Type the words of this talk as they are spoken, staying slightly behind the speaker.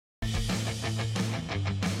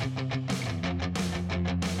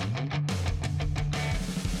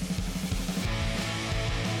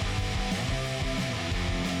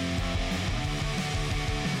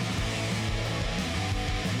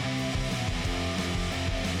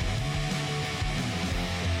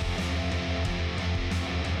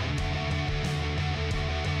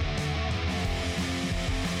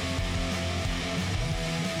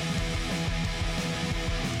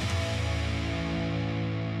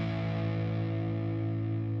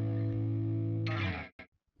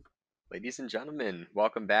Ladies and gentlemen,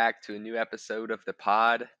 welcome back to a new episode of the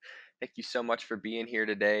pod. Thank you so much for being here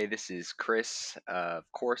today. This is Chris, of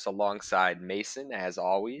course, alongside Mason, as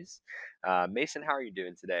always. Mason, how are you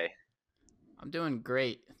doing today? I'm doing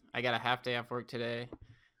great. I got a half day off work today.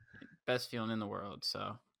 Best feeling in the world,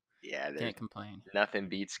 so Yeah, there's can't complain. nothing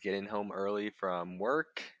beats getting home early from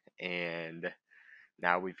work, and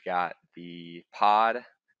now we've got the pod.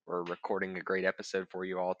 We're recording a great episode for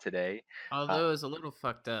you all today. Uh, Although it's a little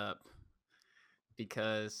fucked up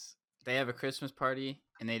because they have a Christmas party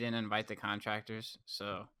and they didn't invite the contractors,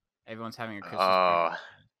 so everyone's having a Christmas party.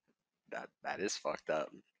 oh, that is fucked up.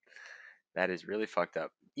 That is really fucked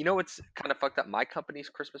up. You know what's kind of fucked up? My company's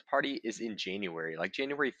Christmas party is in January, like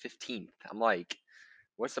January 15th. I'm like,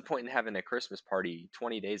 what's the point in having a Christmas party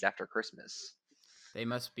 20 days after Christmas? They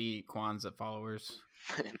must be Kwanzaa followers.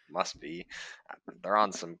 It must be. They're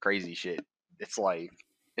on some crazy shit. It's like,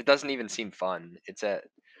 it doesn't even seem fun. It's at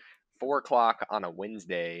 4 o'clock on a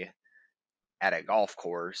Wednesday at a golf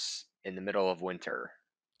course in the middle of winter.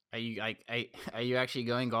 Are you actually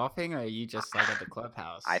going golfing or are you just like at the I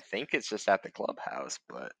clubhouse? think it's just at the clubhouse,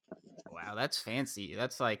 but Wow, that's fancy.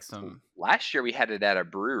 That's like some. last year we had it at a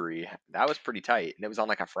brewery. That was pretty tight. And it was on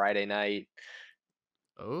like a Friday night.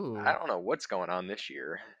 I Oh, don't know what's going on this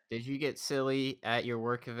year. did you get silly at your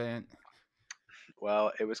work event?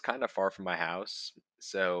 Well, it was kind of far from my house,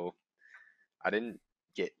 so I didn't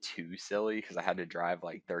get too silly because I had to drive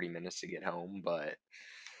like 30 minutes to get home, but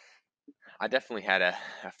I definitely had a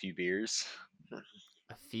few beers.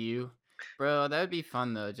 A few. Bro, that would be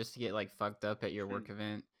fun though, just to get like fucked up at your work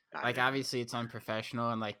event. I Like know. obviously it's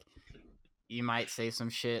unprofessional and like you might say some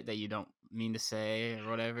shit that you don't mean to say or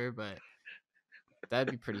whatever, but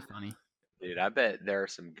that'd be pretty funny. Dude, I bet there are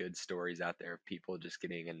some good stories out there of people just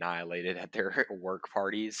getting annihilated at their work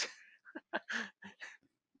parties.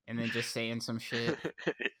 And then just saying some shit.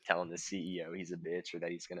 Telling the CEO he's a bitch or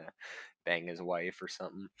that he's gonna bang his wife or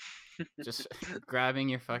something. Just grabbing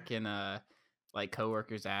your fucking like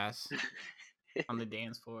coworker's ass on the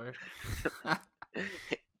dance floor.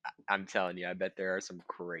 I'm telling you, I bet there are some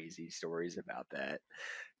crazy stories about that.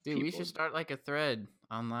 Dude, we should People, start like a thread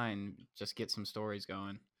online. Just get some stories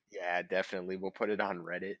going. yeah, definitely. We'll put it on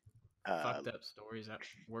Reddit. Fucked Um, up stories at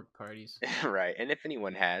work parties. right. And if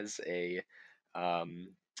anyone has a um,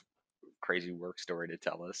 crazy work story to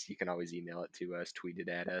tell us, you can always email it to us, tweet it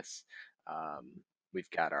at us. We've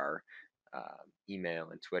got our email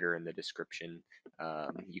and Twitter in the description.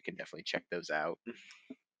 You can definitely check those out.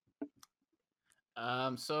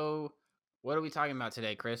 So what are we talking about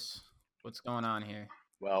today, Chris? What's going on here?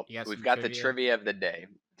 Well, You got we've some got the trivia? trivia of the day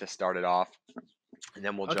to start it off, and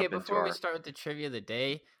then we'll Okay, jump into before we our. start with the trivia of the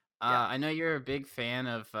day, Yeah, I know you're a big fan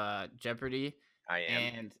of Jeopardy, I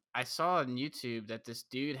am. and I saw on YouTube that this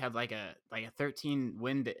dude had like a 13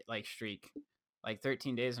 like streak, like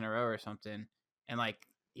 13 days in a row or something, and like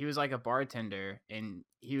he was like a bartender, and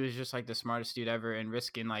he was just like the smartest dude ever, and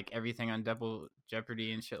risking like everything on Double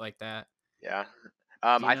Jeopardy and shit like that. Yeah. Do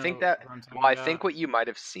you I think know that. what I'm Well, talking I think about? what you might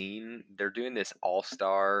have seen, they're doing this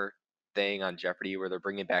all-star thing on Jeopardy where they're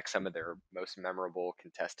bringing back some of their most memorable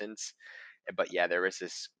contestants. But yeah, there was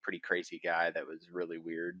this pretty crazy guy that was really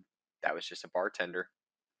weird. That was just a bartender,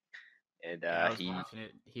 and Yeah, I was he, watching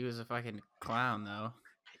it. He was a fucking clown though.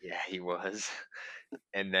 yeah, he was.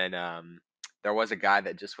 And then there was a guy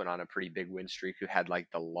that just went on a pretty big win streak who had like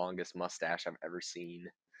the longest mustache I've ever seen.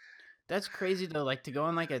 That's crazy though. Like to go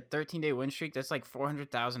on like a 13-day win streak, that's like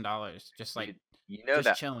 $400,000. Dude, you know Just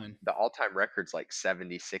that chilling the all-time record's like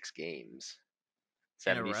 76 games.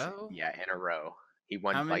 in a 76, row. yeah, in a row. He How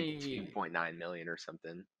won like many? 2.9 million or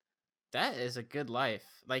something. That is a good life.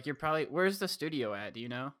 Like you're probably where's the studio at? Do you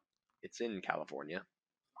know? It's in California.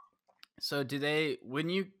 So do they when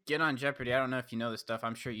you get on Jeopardy? I don't know if you know this stuff.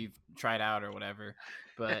 I'm sure you've tried out or whatever,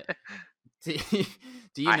 but do you,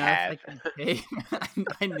 do you I know if have. like they pay?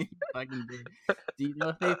 I knew you fucking did. Do you know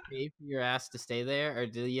if they pay for your ass to stay there, or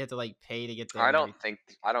do you have to like pay to get there I and don't everything?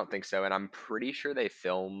 think I don't think so, and I'm pretty sure they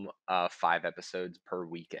film 5 episodes per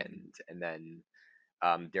weekend, and then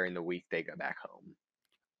during the week they go back home.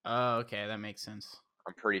 Oh, okay, that makes sense.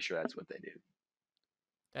 I'm pretty sure that's what they do.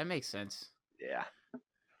 That makes sense. Yeah,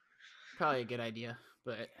 Probably a good idea,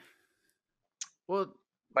 but well,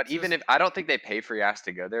 but even just if I don't think they pay for your ass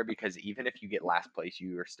to go there because even if you get last place,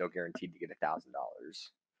 you are still guaranteed to get $1,000.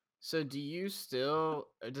 so do you still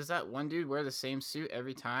does that one dude wear the same suit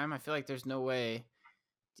every time? I feel like there's no way.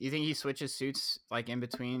 Do you think he switches suits like in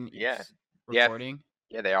between Yeah, each yeah, recording?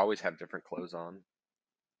 yeah. They always have different clothes on.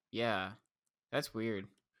 Yeah, that's weird.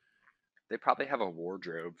 They probably have a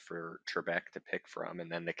wardrobe for Trebek to pick from, and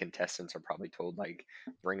then the contestants are probably told like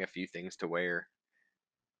bring a few things to wear.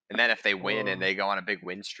 And then if they win and Whoa. they go on a big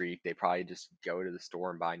win streak, they probably just go to the store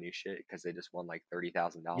and buy new shit because they just won like Yeah.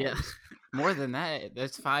 $30,000. More than that.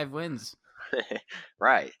 That's 5 wins.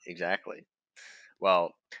 Right, exactly.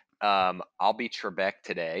 Well, I'll be Trebek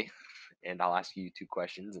today, and I'll ask you 2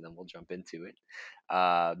 questions, and then we'll jump into it.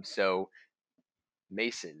 So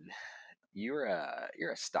Mason, you're a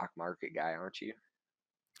stock market guy, aren't you?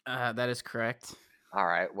 That is correct. All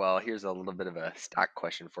right. Well, here's a little bit of a stock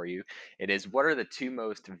question for you. It is, what are the two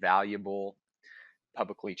most valuable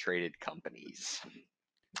publicly traded companies?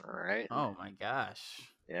 All right. Oh my gosh.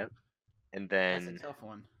 Yep. And That's a then tough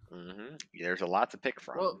one. there's a lot to pick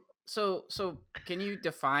Well, from. so can you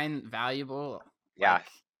define valuable? Yeah. Like,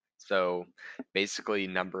 So basically,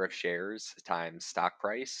 number of shares times stock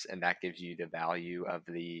price, and that gives you the value of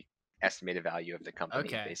the estimated value of the company,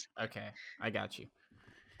 okay, basically. okay, I got you.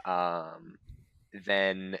 Um,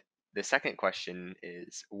 then the second question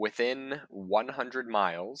is, within 100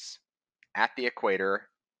 miles at the equator,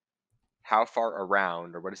 how far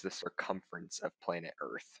around, or what is the circumference of planet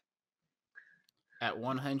Earth? At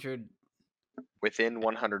 100, Within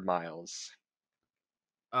 100 miles.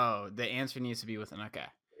 oh, the answer needs to be within. Okay,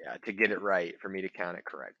 Yeah, to get it right, for me to count it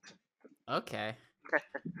correct. okay.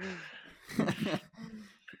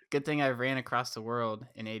 Good thing I ran across the world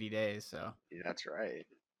in 80 days, so Yeah, that's right.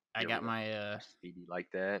 I You're got my speedy like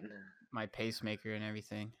that. my pacemaker and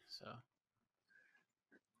everything. So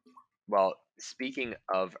Well, speaking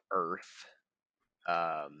of Earth,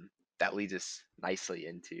 that leads us nicely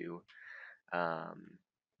into um,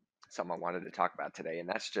 something I wanted to talk about today, and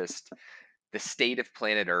that's just the state of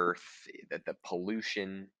planet Earth, the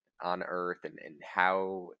pollution on Earth, and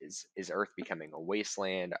how is Earth becoming a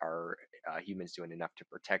wasteland? Are humans doing enough to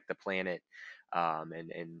protect the planet?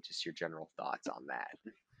 And just your general thoughts on that.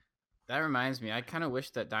 that reminds me, I kind of wish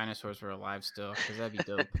that dinosaurs were alive still, because that'd be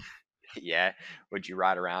dope. Yeah, would you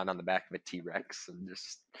ride around on the back of a T-Rex and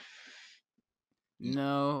just eat?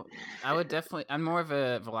 No, I would definitely. I'm more of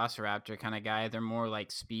a Velociraptor kind of guy. They're more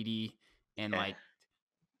like speedy and Yeah, like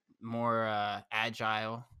more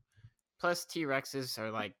agile. Plus, T Rexes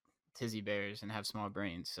are like tizzy bears and have small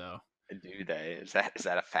brains. So, do they? Is that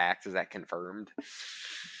a fact? Is that confirmed?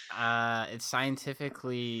 it's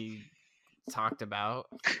scientifically talked about,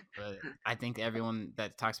 but I think everyone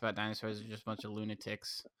that talks about dinosaurs is just a bunch of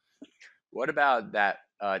lunatics. What about that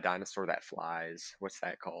dinosaur that flies? What's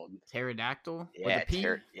that called? Pterodactyl with a Yeah, P.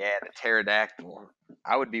 the pterodactyl.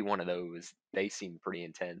 I would be one of those. They seem pretty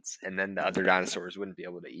intense, and then the other dinosaurs wouldn't be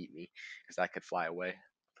able to eat me because I could fly away.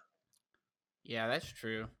 Yeah, that's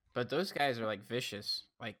true. But those guys are like vicious.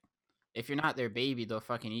 Like, if you're not their baby, they'll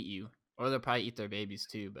fucking eat you, or they'll probably eat their babies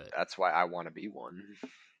too. But That's why I want to be one.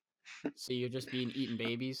 so you're just being eaten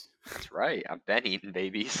babies. That's right. I've been eating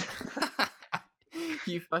babies.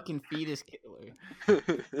 You fucking fetus killer.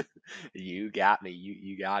 You got me.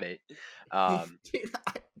 You got it. Um,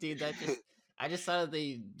 Dude, that just I just thought of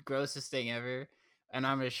the grossest thing ever, and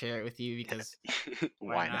I'm gonna share it with you because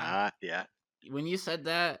why why not? not? Yeah. When you said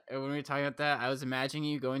that, or when we were talking about that, I was imagining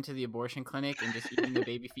you going to the abortion clinic and just eating the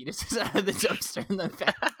baby fetuses out of the dumpster in the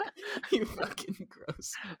back. You fucking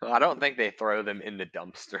gross. Well, I don't think they throw them in the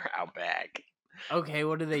dumpster out back. Okay,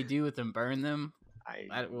 what do they do with them? Burn them?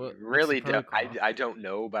 I What's the really don't. protocol? I don't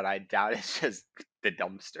know, but I doubt it's just the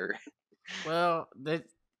dumpster. Well, that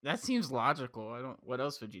seems logical. I don't. What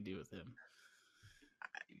else would you do with him?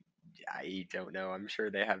 I don't know. I'm sure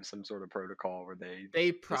they have some sort of protocol where they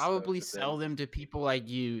They dispose probably of them. sell them to people like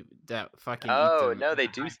you that fucking eat Oh them no, at they a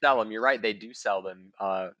do high sell price. them. You're right. They do sell them.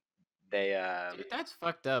 They Dude, that's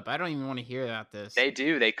fucked up. I don't even want to hear about this. they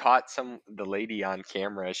do. They caught the lady on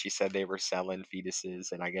camera. She said they were selling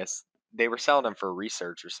fetuses, and I guess they were selling them for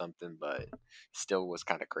research or something. But still was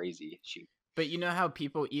kind of crazy. She But you know how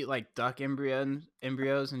people eat like duck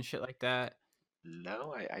embryos and shit like that?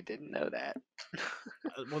 no, I didn't know that.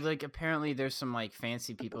 Well, like apparently there's some like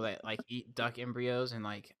fancy people that like eat duck embryos and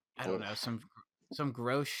like I don't Ugh. know some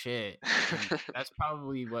gross shit. And that's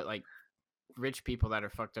probably what like rich people that are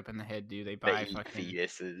fucked up in the head do. They They buy eat fucking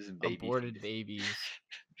fetuses, baby aborted fetuses. babies,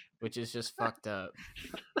 which is just fucked up.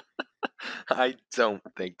 I don't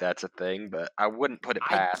think that's a thing, but I wouldn't put it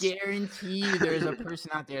I past. guarantee you there's a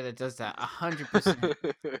person out there that does that 100%.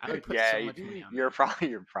 I would put Yeah, so much money on that. you're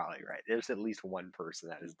probably right. There's at least one person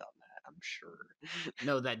that has done that. I'm sure.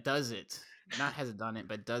 No, that does it. Not hasn't done it,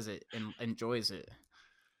 but does it and enjoys it.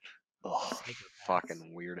 Oh, Psychopaths.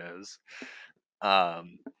 fucking weirdos.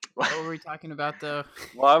 Um, What were we talking about though?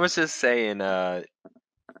 well, I was just saying,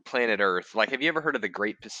 planet Earth. Like, have you ever heard of the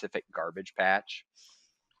Great Pacific Garbage Patch?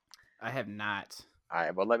 I have not. All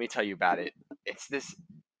right, well, let me tell you about it. It's this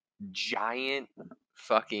giant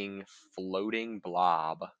fucking floating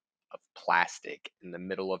blob plastic in the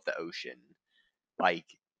middle of the ocean, like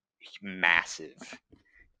massive.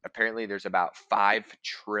 Apparently, there's about 5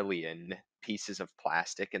 trillion pieces of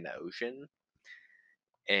plastic in the ocean,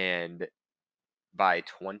 and by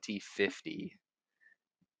 2050,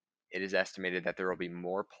 it is estimated that there will be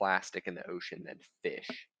more plastic in the ocean than fish.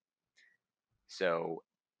 So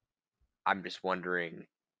I'm just wondering,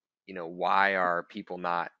 why are people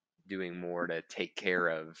not doing more to take care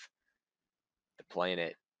of the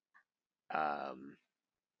planet? Um,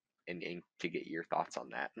 and to get your thoughts on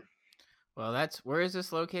that. Well, that's where is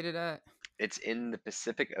this located at? It's in the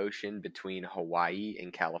Pacific Ocean between Hawaii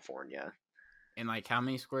and California. And like how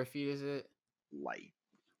many square feet is it? Like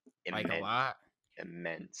Like a immense, lot.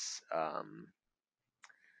 immense.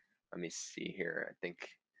 Let me see here. I think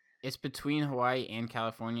It's between Hawaii and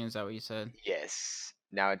California. Is that what you said? yes.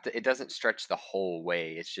 Now it doesn't stretch the whole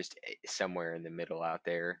way. It's just somewhere in the middle out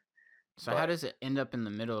there. So how But does it end up in the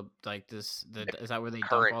middle? Like this? the Is that where they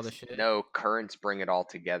dump all the currents, shit? no currents, bring it all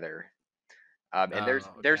together. And Oh,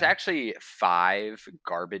 there's okay. actually 5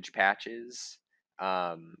 garbage patches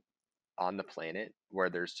um, on the planet where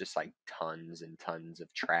there's just like tons and tons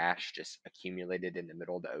of trash just accumulated in the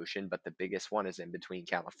middle of the ocean. But the biggest one is in between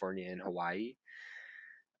California and Hawaii.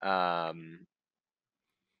 Um,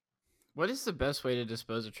 What is the best way to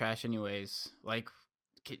dispose of trash, anyways? Like,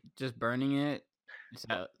 just burning it? Is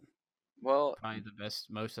that well, probably the best,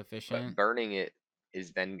 most but efficient? burning it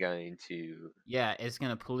is then going to Yeah, it's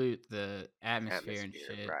gonna pollute the atmosphere and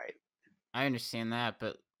atmosphere, shit. right? I understand that,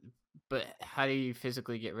 but how do you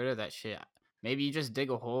physically get rid of that shit? Maybe you just dig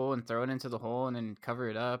a hole and throw it into the hole and then cover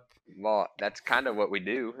it up. Well, that's kind of what we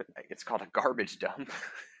do. It's called a garbage dump.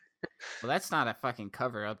 Well, that's not a fucking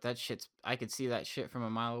cover up. That shit's I could see that shit from a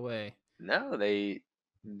mile away. No, they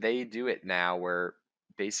do it now where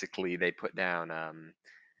basically they put down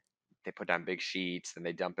big sheets, then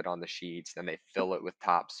they dump it on the sheets, then they fill it with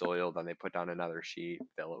topsoil, then they put down another sheet,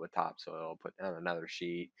 fill it with topsoil, put down another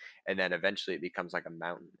sheet, and then eventually it becomes like a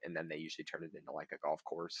mountain, and then they usually turn it into like a golf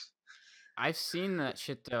course. I've seen that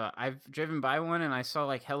shit though. I've driven by one and I saw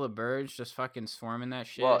like hella birds just fucking swarming that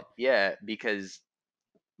Well, shit. yeah, because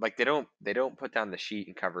like they don't put down the sheet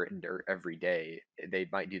and cover it in dirt every day. They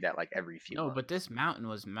might do that like every few No, but months. this mountain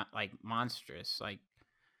was like monstrous. Like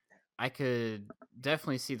I could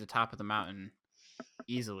definitely see the top of the mountain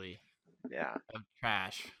easily Yeah. of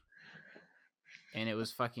trash, and it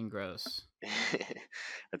was fucking gross.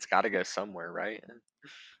 It's got to go somewhere, right?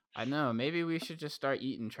 I know. Maybe we should just start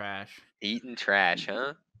eating trash, Eating trash,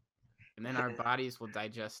 huh? and then our bodies will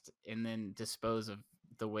digest and then dispose of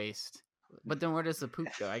the waste. But then where does the poop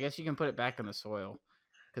go? I guess you can put it back in the soil,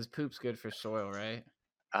 because poop's good for soil, right?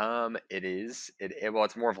 It is. Well,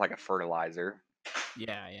 it's more of like a fertilizer.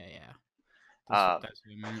 Yeah, yeah, yeah. Um, That's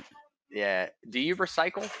what I meant. yeah. Do you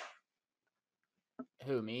recycle?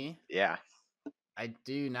 Who, me? Yeah. I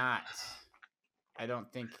do not. I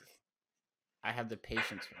don't think I have the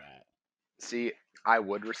patience for that. See, I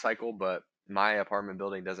would recycle, but my apartment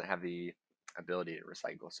building doesn't have the ability to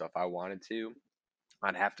recycle. So if I wanted to,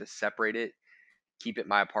 I'd have to separate it, keep it in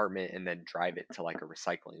my apartment, and then drive it to like a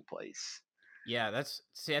recycling place. Yeah, that's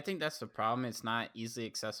see, I think that's the problem. It's not easily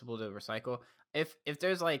accessible to recycle. If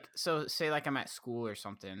there's like so say like I'm at school or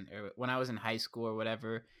something, or when I was in high school or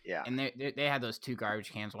whatever, Yeah. and they had those 2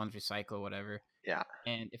 garbage cans, one's recycle, whatever. Yeah.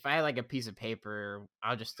 And if I had like a piece of paper,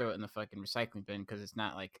 I'll just throw it in the fucking recycling bin because it's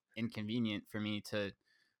not like inconvenient for me to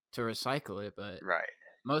recycle it. But Right.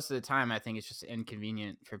 most of the time, I think it's just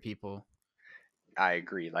inconvenient for people. I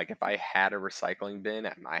agree. Like if I had a recycling bin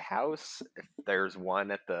at my house, if there's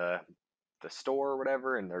one at the store or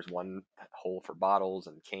whatever, and there's one hole for bottles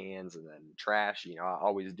and cans and then trash, I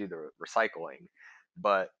always do the recycling.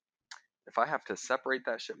 But if I have to separate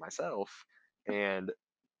that shit myself and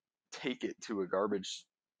take it to a garbage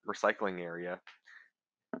recycling area,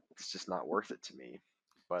 it's just not worth it to me.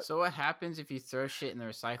 But So what happens if you throw shit in the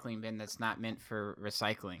recycling bin that's not meant for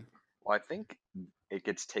recycling? well, I think it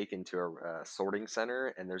gets taken to a sorting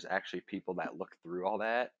center, and there's actually people that look through all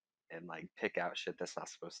that and like pick out shit that's not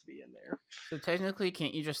supposed to be in there. So technically,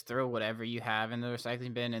 can't you just throw whatever you have in the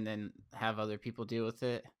recycling bin and then have other people deal with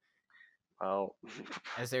it Well,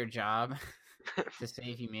 as their job to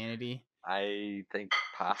save humanity? I think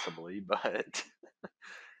possibly, but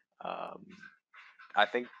um, I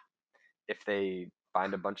think if they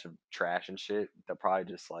find a bunch of trash and shit, they'll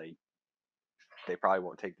probably just like they probably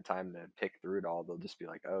won't take the time to pick through it all. They'll just be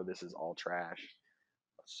like, "Oh, this is all trash.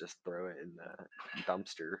 Let's just throw it in the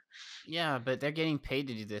dumpster." Yeah, but they're getting paid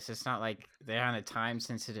to do this. It's not like they're on a time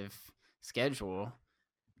sensitive schedule.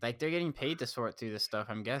 Like they're getting paid to sort through this stuff,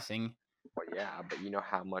 I'm guessing. Well, yeah, but you know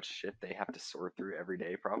how much shit they have to sort through every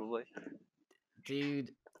day, probably.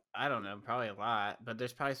 Dude, I don't know, probably a lot, but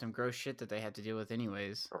there's probably some gross shit that they have to deal with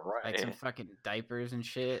anyways. Like some Right. fucking diapers and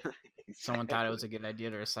shit. Someone thought it Exactly. was a good idea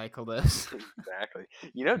to recycle those. Exactly.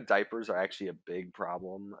 You know, diapers are actually a big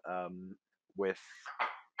problem with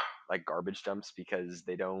like garbage dumps because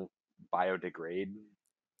they don't biodegrade.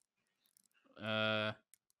 uh,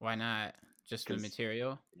 why not? Just the Because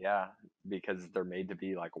material? yeah, because they're made to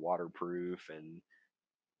be like waterproof and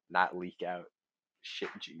not leak out shit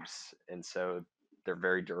juice, and so they're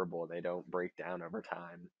very durable. They don't break down over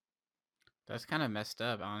time. That's kind of messed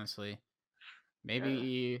up, honestly. Yeah.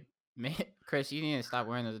 Maybe, Chris, you need to stop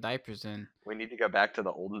wearing those diapers then. We need to go back to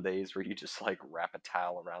the olden days where you just like wrap a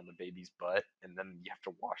towel around the baby's butt and then you have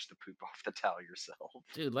to wash the poop off the towel yourself.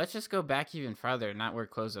 Dude, let's just go back even farther and not wear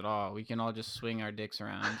clothes at all. We can all just swing our dicks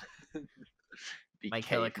around Be like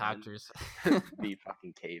cavemen. helicopters. Be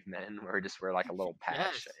fucking cavemen or just wear like a little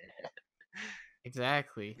patch. Yes,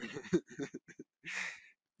 exactly.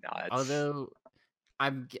 No, it's Although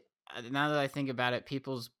now that I think about it,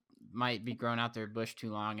 people's might be growing out their bush too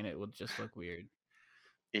long and it will just look weird.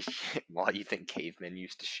 well, you think cavemen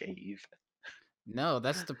used to shave? No,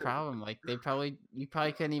 that's the problem. Like you probably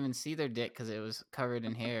couldn't even see their dick because it was covered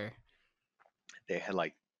in hair. They had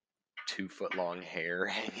like 2 foot long hair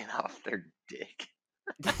hanging off their dick.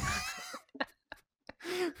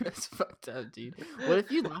 That's fucked up, dude. What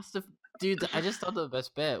if you lost a dude? I just thought of the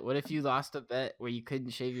best bet. What if you lost a bet where you couldn't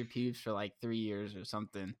shave your pubes for like 3 years or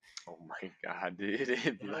something? Oh my god, dude.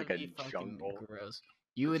 It'd be That like would a be fucking jungle. gross.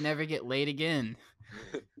 You would never get laid again.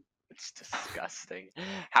 It's disgusting.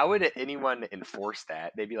 How would anyone enforce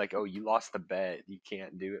that? They'd be like, "Oh, you lost the bet. You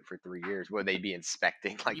can't do it for 3 years." Would they be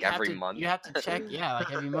inspecting like every month? You have to check, yeah,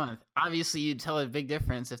 like every month. Obviously, you'd tell a big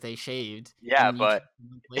difference if they shaved Yeah, and you but checked a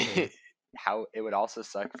month later. how it would also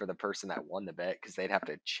suck for the person that won the bet because they'd have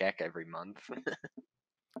to check every month.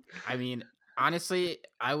 I mean, honestly,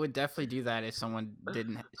 I would definitely do that if someone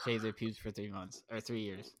didn't shave their pubes for 3 months or 3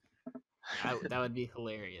 years. That would be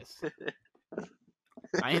hilarious.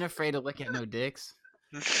 I ain't afraid to look at no dicks.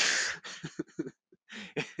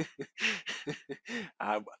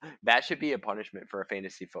 uh, that should be a punishment for a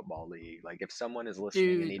fantasy football league. Like if someone is listening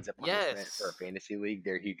and Dude, needs a punishment for a yes. fantasy league,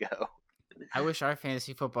 there you go. I wish our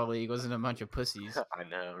fantasy football league wasn't a bunch of pussies. I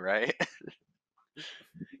know, right?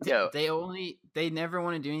 Yo, They never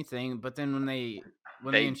want to do anything, but then when they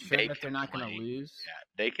ensure they that they're not gonna complain. lose, Yeah,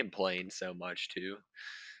 they complain so much too.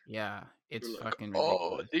 yeah, They're it's like, fucking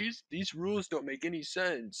 "Oh, ridiculous. these rules don't make any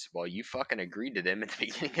sense." Well, you fucking agreed to them at the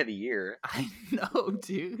beginning of the year. I know,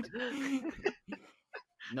 dude.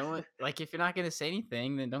 No one like if you're not gonna say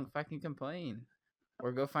anything, then don't fucking complain,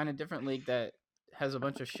 or go find a different league that has a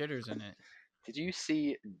bunch of shitters in it. Did you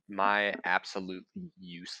see my absolutely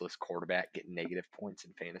useless quarterback get negative points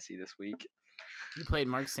in fantasy this week? You played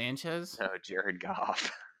Mark Sanchez? No, Jared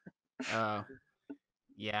Goff. Oh,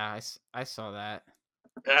 yeah, I saw that.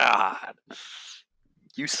 God,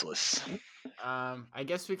 useless. I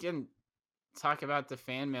guess we can talk about the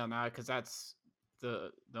fan mail now because that's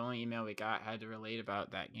the only email we got had to relate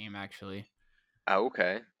about that game actually. Oh,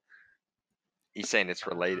 okay. You saying it's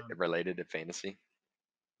Um, related to fantasy?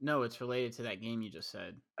 no, it's related to that game you just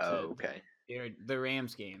said to Oh, okay. the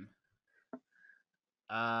Rams game.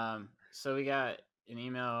 So we got an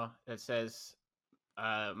email that says,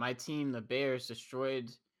 "My team, the Bears, destroyed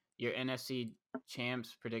your NFC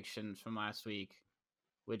champs predictions from last week,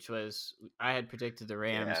 which was I had predicted the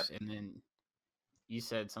Yeah. Rams, and then you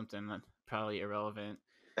said something probably irrelevant,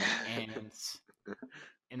 and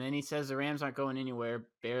then he says the Rams aren't going anywhere.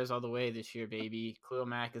 Bears all the way this year, baby. Khalil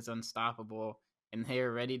Mack is unstoppable, and they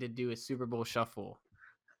are ready to do a Super Bowl shuffle."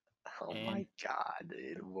 Oh And my god,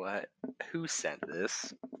 dude. What? Who sent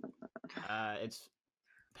this? it's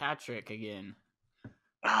Patrick again.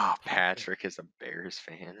 Oh, Patrick. Patrick is a Bears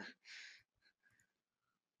fan.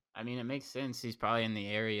 I mean, it makes sense. He's probably in the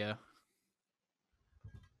area.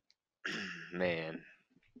 Man.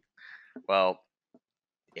 Well,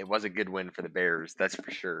 it was a good win for the Bears, that's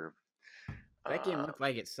for sure. That game Uh, looked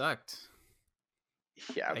like it sucked.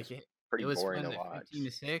 yeah, it Like was it pretty was boring fun to at watch.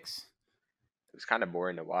 15-6. It was kind of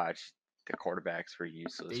boring to watch. The quarterbacks were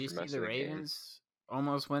useless Did you for see most the of the game. Ravens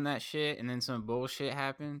almost win that shit, and then some bullshit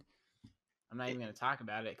happened? I'm not even gonna talk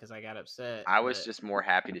about it because I got upset. I was But just more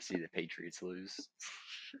happy to see the Patriots lose.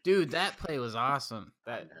 dude, that play was awesome.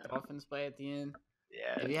 I That know. Dolphins play at the end.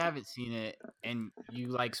 Yeah. If you haven't seen it and you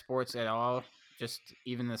like sports at all, just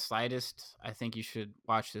even the slightest, I think you should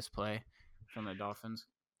watch this play from the Dolphins.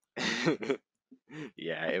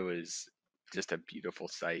 Yeah, it was just a beautiful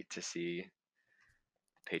sight to see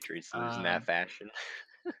the Patriots lose in that Um, fashion.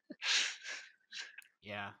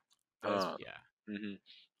 Yeah, those. Uh, Yeah. mhm.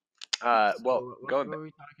 Well, So what going back, were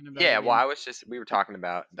we talking about yeah. Well, again? I was just we were talking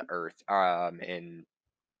about the Earth, and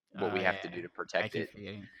what we have to do Yeah, to I protect keep it.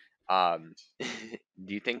 forgetting. Um,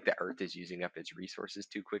 do you think the Earth is using up its resources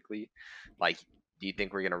too quickly? Like, do you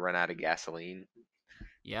think we're gonna run out of gasoline?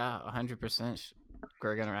 Yeah, 100%.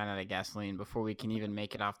 We're gonna run out of gasoline before we can even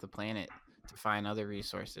make it off the planet to find other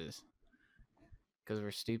resources because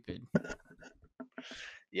we're stupid.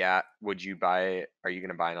 Yeah. Would you buy? Are you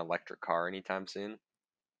gonna buy an electric car anytime soon?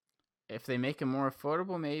 If they make it more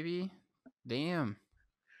affordable, maybe. Damn,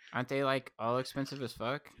 aren't they like all expensive as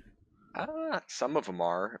fuck? Some of them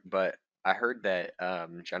are, but I heard that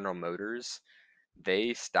General Motors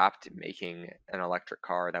they stopped making an electric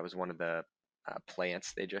car. That was one of the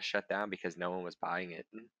plants they just shut down because no one was buying it.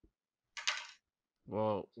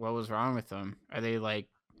 Well, what was wrong with them? Are they like?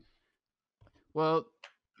 Well,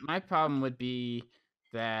 my problem would be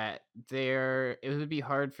that there it would be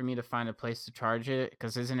hard for me to find a place to charge it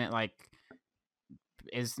because isn't it like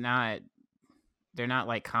it's not they're not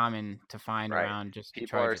like common to find Right. around just to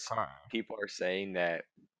People are charge a s- car. people are saying that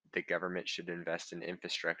the government should invest in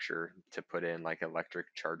infrastructure to put in like electric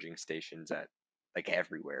charging stations at like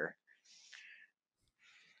everywhere.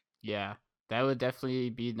 Yeah, that would definitely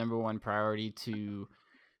be number one priority to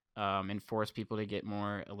enforce people to get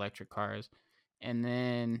more electric cars, and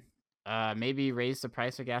then maybe raise the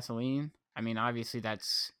price of gasoline. I mean, obviously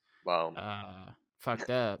that's Well, fucked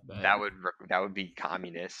up, but that would be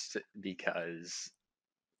communist because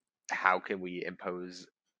how can we impose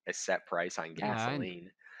a set price on yeah,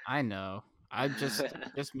 gasoline? I know. I'm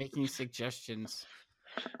just making suggestions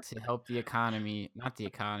to help the economy, not the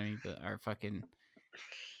economy, but our fucking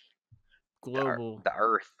global. The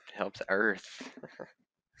earth helps Earth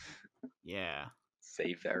Yeah,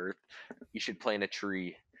 save the Earth. You should plant a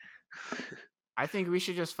tree. I think we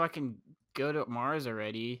should just fucking go to Mars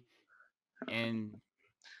already and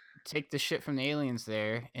take the shit from the aliens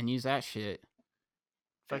there and use that shit.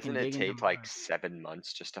 Doesn't Fucking it dig into take like Mars. 7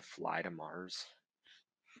 months just to fly to Mars?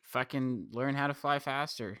 Fucking learn how to fly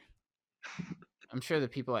faster. I'm sure the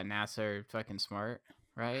people at NASA are fucking smart,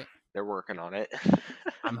 right? They're working on it.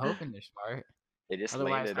 I'm hoping they're smart. they just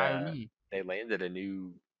Otherwise, landed hire a me. they landed a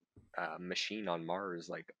new machine on Mars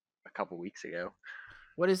like a couple weeks ago.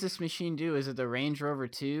 What does this machine do? Is it the Range Rover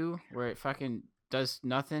 2 where it fucking does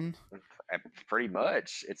nothing? Pretty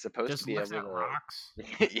much, it's supposed to Just be looks able at to. rocks?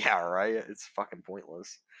 Yeah, right. It's fucking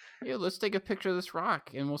pointless. Yeah, let's take a picture of this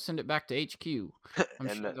rock and we'll send it back to HQ. I'm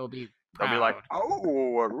and sure they'll be they'll be like, proud.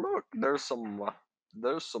 "Oh, look, there's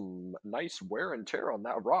some nice wear and tear on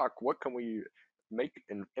that rock. What can we make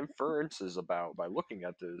inferences about by looking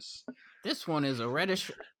at this?" This one is a reddish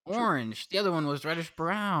orange. The other one was reddish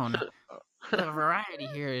brown. The variety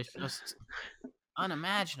here is just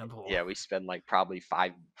unimaginable. Yeah, we spend like probably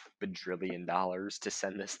 $5 bajillion to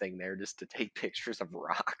send this thing there just to take pictures of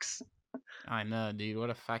rocks. I know, dude. What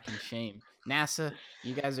a fucking shame. NASA,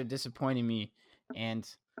 you guys are disappointing me, and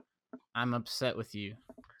I'm upset with you.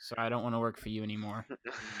 So I don't want to work for you anymore.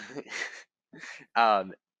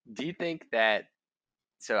 um, do you think that?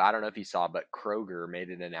 So I don't know if you saw, but Kroger made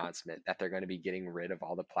an announcement that they're going to be getting rid of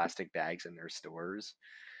all the plastic bags in their stores.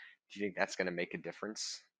 Do you think that's going to make a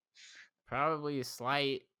difference? Probably a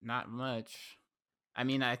slight, not much. I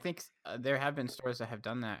mean, I think there have been stores that have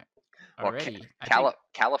done that Well, already. I think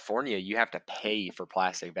California, you have to pay for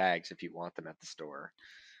plastic bags if you want them at the store.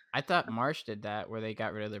 I thought Marsh did that where they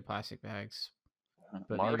got rid of their plastic bags,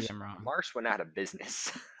 but maybe Marsh I'm wrong. Marsh went out of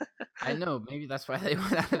business. I know, maybe that's why they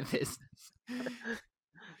went out of business.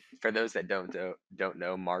 For those that don't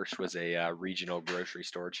know, Marsh was a regional grocery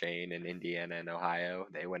store chain in Indiana and Ohio.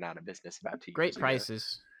 They went out of business about 2 years Great ago.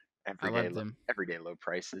 prices. I love them. Everyday low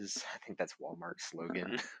prices. I think that's Walmart's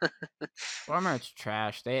slogan. Walmart's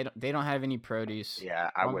trash. They don't have any produce.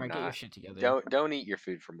 Yeah, I would Walmart, get your not. shit together. Don't eat your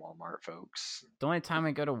food from Walmart, folks. The only time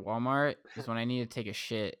I go to Walmart is when I need to take a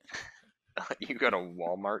shit. You go to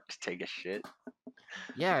Walmart to take a shit.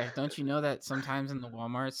 Yeah, don't you know that sometimes in the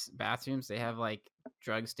Walmart's bathrooms they have like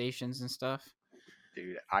drug stations and stuff?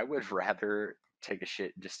 Dude, I would rather take a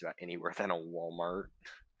shit just about anywhere than a Walmart.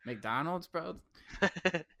 McDonald's, bro.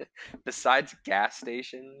 Besides gas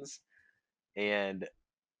stations and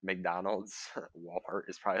McDonald's, Walmart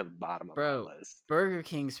is probably the bottom of my Bro, list. Burger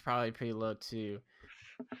King's probably pretty low too.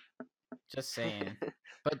 Just saying.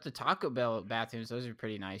 But the Taco Bell bathrooms, those are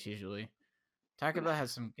pretty nice usually. Taco Bell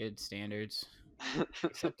has some good standards,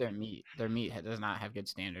 except their meat. Their meat does not have good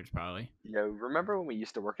standards, probably. Yo, remember when we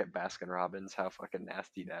used to work at Baskin Robbins? How fucking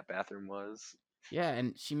nasty that bathroom was. Yeah,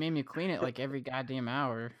 and she made me clean it like every goddamn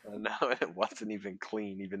hour. No, it wasn't even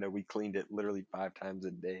clean, even though we cleaned it literally 5 times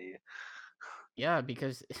a day. Yeah,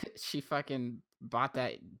 because she fucking bought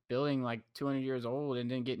that building like 200 years old and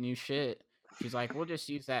didn't get new shit. She's like, we'll just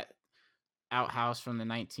use that outhouse from the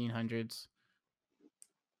 1900s.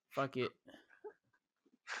 Fuck it.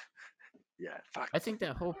 Yeah, fuck. I think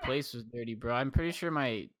that whole place was dirty, bro. I'm pretty sure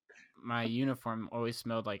my uniform always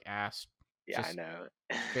smelled like ass. Yeah, I Just know.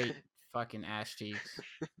 straight fucking ass cheeks.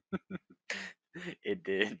 It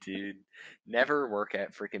did, dude. Never work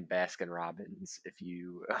at freaking Baskin Robbins if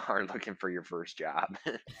you are looking for your first job.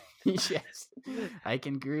 Yes. I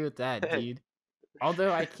can agree with that, dude.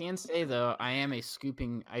 Although I can say though, I am a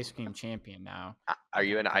scooping ice cream champion now. Are I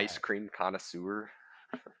you got an ice that. cream connoisseur?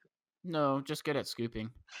 No, just good at scooping.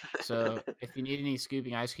 So if you need any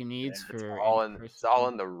scooping ice cream Yeah, needs for any it's all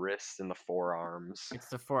person, in the wrists and the forearms. it's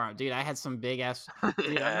the forearm. Dude, I had some big ass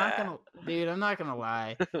dude, I'm not gonna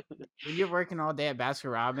lie. When you're working all day at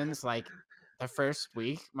Baskin Robbins, like the first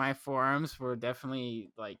week, my forearms were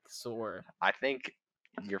definitely like sore. I think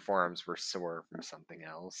your forearms were sore from something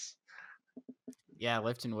else. Yeah,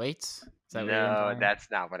 lifting weights. Is that what you're No, implying? that's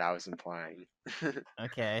not what I was implying.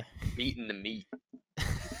 Okay. Beating the meat.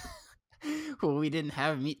 Well, we didn't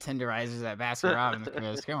have meat tenderizers at Baskin Robbins,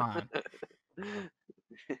 Chris. Come on.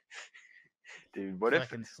 Dude,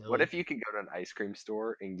 Fucking what silly. if you could go to an ice cream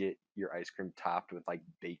store and get your ice cream topped with like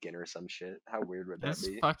bacon or some shit? How weird would that That's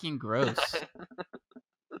be? fucking gross.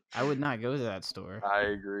 I would not go to that store. I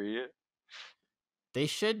agree. They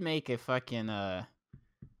should make a fucking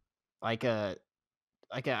like a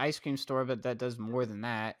like an ice cream store, but that does more than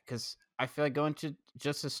that. Because I feel like going to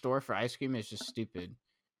just a store for ice cream is just stupid.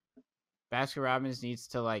 Baskin Robbins needs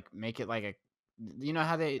to like make it like a, you know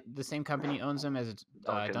how the same company owns them as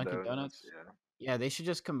Dunkin' Dunkin' Donuts, Donuts. yeah. Yeah, they should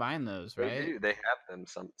just combine those, They right? do. They have them.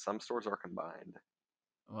 Some stores are combined.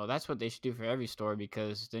 Well, that's what they should do for every store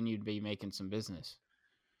because then you'd be making some business.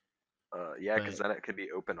 Yeah, because But then it could be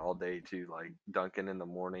open all day too, like Dunkin' in the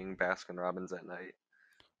morning, Baskin Robbins at night.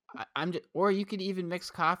 I'm just, or you could even mix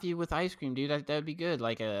coffee with ice cream, dude. That'd be good. They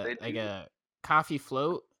Like do. a coffee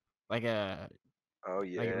float, like a Oh like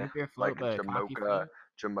a yeah, root beer float, like but a coffee float.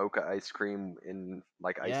 Jamocha ice cream in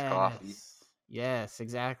like iced coffee. Yes, yes,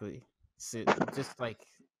 exactly. So just like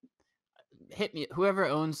hit me, whoever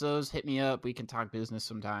owns those, hit me up. We can talk business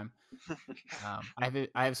sometime. I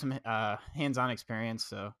have some hands-on experience,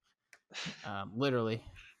 so literally,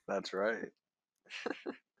 That's right.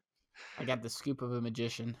 I got the scoop of a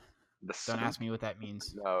magician. The Don't scoop. ask me what that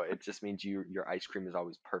means. No, it just means your ice cream is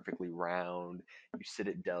always perfectly round. You sit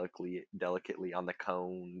it delicately on the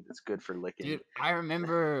cone. It's good for licking. Dude, I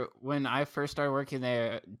remember when I first started working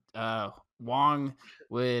there, Wong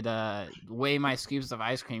would weigh my scoops of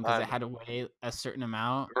ice cream because I it know, had to weigh a certain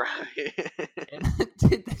amount. right? And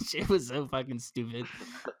dude, that shit was so fucking stupid.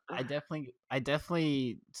 I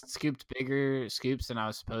definitely scooped bigger scoops than I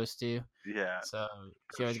was supposed to. Yeah, So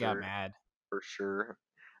she for always got sure, mad. for sure.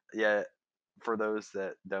 Yeah, for those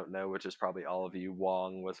that don't know, which is probably all of you,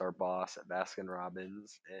 Wong was our boss at Baskin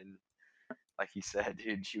Robbins, and like he said,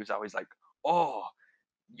 dude, she was always like, "Oh,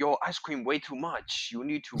 your ice cream way too much. You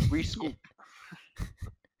need to Yeah. rescoop."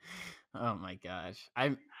 Oh my gosh.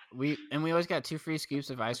 We always got 2 free scoops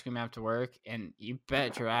of ice cream after work, and you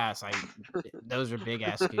bet your ass those are big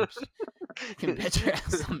ass scoops. You can bet your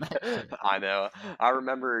ass on that shit. I know. I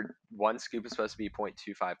remember one scoop is supposed to be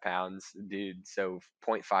 0.25 pounds, dude. So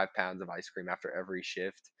 0.5 pounds of ice cream after every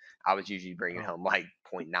shift. I was usually bringing Oh, home like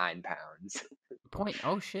 0.9 pounds. point.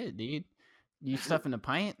 Oh shit, dude. You stuff in a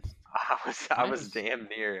pint? I Mine was was damn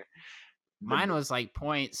near the. mine was like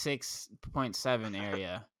point 0.6, 0.7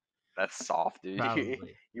 area, That's soft, dude. probably.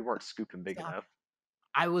 You weren't scooping big Yeah. enough.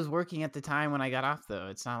 I was working at the time when I got off though.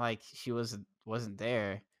 It's not like she wasn't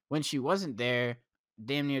there. When she wasn't there,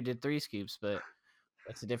 damn near did 3 scoops, but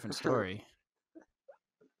that's a different story.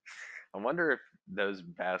 I wonder if those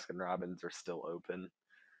Baskin Robbins are still open.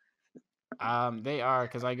 They are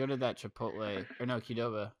because I go to that Chipotle or no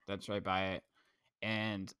Qdoba that's right by it,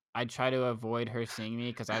 and I try to avoid her seeing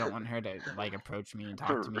me because I don't want her to like approach me and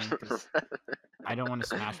talk to me because I don't want to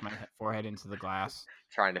smash my forehead into the glass.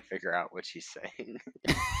 Trying to figure out what she's saying.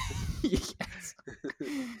 Yes.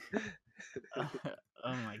 Uh,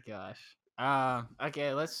 oh my gosh.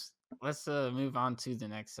 Okay, let's move on to the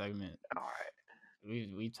next segment. All right.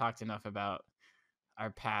 We talked enough about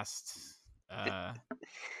our past uh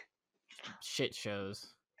shit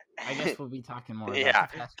shows. I guess we'll be talking more about the Yeah,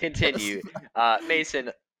 past shows. continue.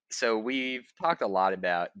 Mason, so we've talked a lot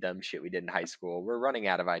about dumb shit we did in high school. We're running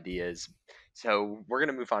out of ideas. So we're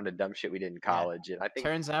going to move on to dumb shit we did in Yeah. college. And I think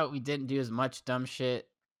Turns out we didn't do as much dumb shit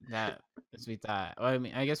that as we thought. Well, I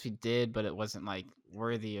mean, I guess we did, but it wasn't like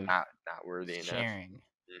worthy of not worthy enough. sharing.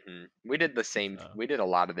 We did the same. So We did a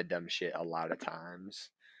lot of the dumb shit a lot of times.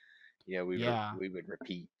 yeah, We would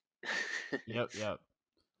repeat. yep, yep,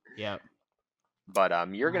 yep. But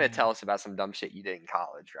you're gonna Um, tell us about some dumb shit you did in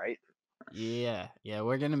college, right? yeah, yeah.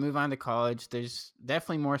 We're gonna move on to college. There's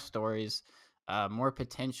definitely more stories, more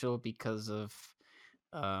potential because of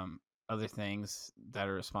um, other things that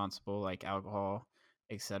are responsible, like alcohol,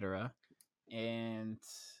 etc. And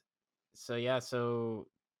so yeah, so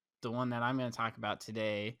the one that I'm going to talk about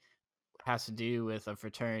today has to do with a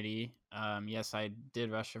fraternity. Yes, I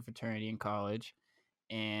did rush a fraternity in college,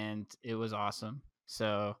 and it was awesome.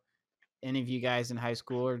 So, any of you guys in high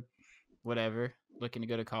school or whatever looking to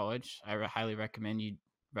go to college, highly recommend you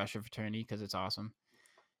rush a fraternity because it's awesome.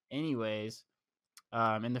 Anyways,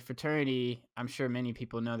 in the fraternity, I'm sure many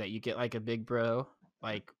people know that you get like a big bro.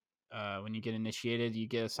 Like when you get initiated, you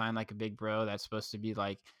get assigned like a big bro that's supposed to be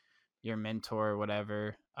like your mentor or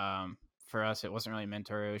whatever. For us, it wasn't really a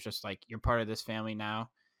mentor. It was just like you're part of this family now.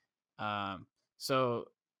 So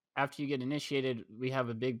after you get initiated, we have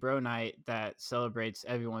a big bro night that celebrates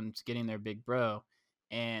everyone's getting their big bro,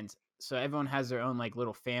 and so everyone has their own like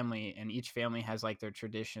little family, and each family has like their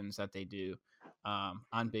traditions that they do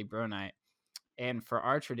on big bro night. And for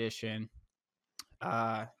our tradition,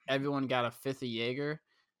 everyone got a fifth of Jaeger,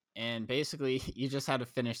 and basically you just had to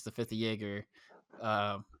finish the fifth of Jaeger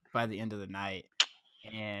uh, by the end of the night.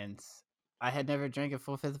 And I had never drank a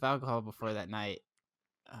full fifth of alcohol before that night.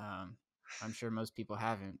 Um, I'm sure most people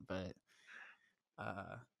haven't, but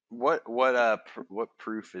uh, What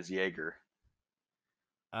proof is Jaeger?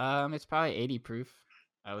 it's probably 80 proof.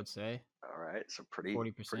 I would say All right, so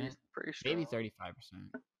 40%, pretty maybe strong. 35%.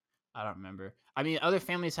 I don't remember. I mean, other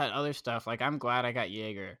families had other stuff. Like I'm glad I got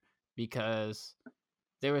Jaeger because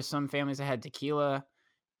there were some families that had tequila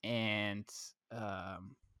and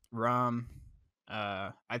um, rum.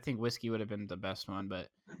 I think whiskey would have been the best one, but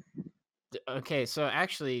okay. So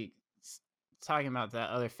actually, talking about that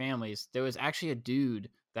other families, there was actually a dude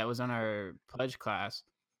that was on our pledge class,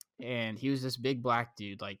 and he was this big black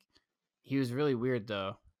dude. Like he was really weird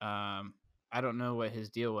though. I don't know what his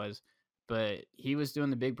deal was, but he was doing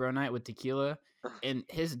the big bro night with tequila, and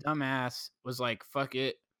his dumb ass was like, "Fuck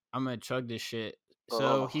it, I'm gonna chug this shit."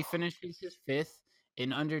 So Oh, he finishes his fifth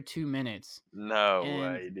in under 2 minutes, no and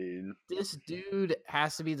way, dude. this dude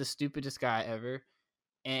has to be the stupidest guy ever.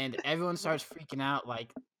 And everyone starts freaking out,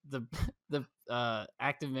 like the the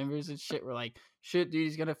active members and shit were like, "Shit, dude,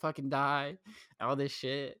 he's gonna fucking die," all this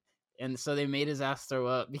shit. And so they made his ass throw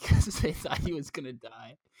up because they thought he was gonna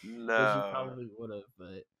die, which he No, probably would have.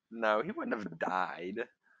 But no, he wouldn't have died.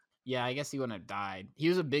 yeah, I guess he wouldn't have died. He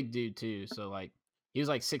was a big dude too, so like he was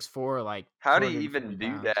like 6'4", like How two did hundred he and forty even do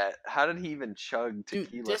pounds. that? How did he even chug Dude,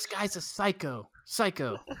 tequila? this guy's a psycho,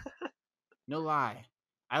 psycho. No lie,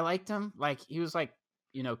 I liked him. Like he was like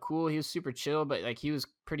cool. He was super chill, but like he was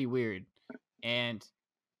pretty weird. And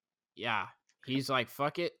yeah, he's like,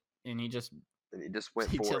 "Fuck it," and he just And he just went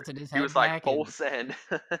he for it. tilted his He head was like back, full and send.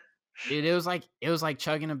 dude, it was like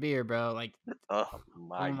chugging a beer, bro. Like, Oh oh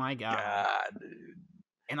my my god. god, dude.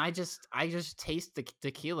 And I just taste the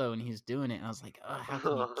tequila when he's doing it, and I was like, "Oh, how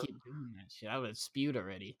can you keep doing that shit?" I would have spewed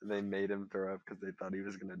already. They made him throw up because they thought he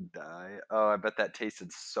was gonna die. Oh, I bet that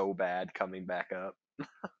tasted so bad coming back up.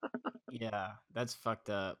 Yeah, that's fucked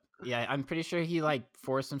up. Yeah, I'm pretty sure he like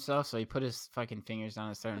forced himself, so he put his fucking fingers down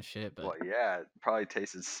his throat and shit. But Well, yeah, it probably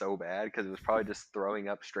tasted so bad because it was probably just throwing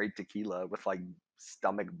up straight tequila with like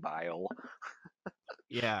stomach bile.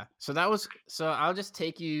 yeah, so I'll just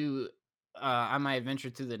take you on my adventure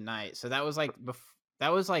through the night. So that was like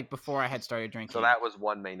before I had started So drinking. that was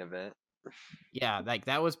one main event. Yeah, like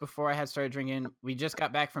that was before I had started drinking. We just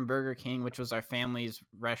got back from Burger King, which was our family's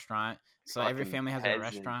restaurant. So every Fucking family has their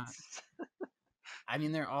restaurant. peasants. I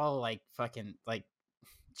mean, they're all like fucking like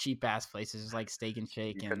cheap ass places, like Steak and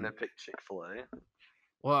Shake. You couldn't And have picked Chick Fil A.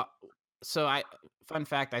 well, so I fun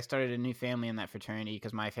fact, I started a new family in that fraternity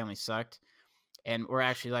because my family sucked, and we're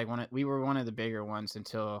actually like we were one of the bigger ones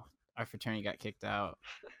until our fraternity got kicked out.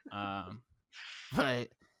 Um, but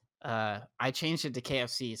I changed it to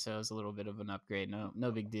KFC, so it was a little bit of an upgrade.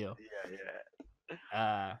 No big deal. Yeah, yeah.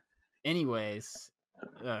 Uh, anyways,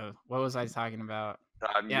 what was I talking about?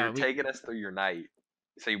 You're Yeah, taking us through your night.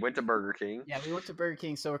 So you went to Burger King. we went to Burger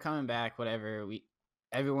King, so we're coming back. Whatever.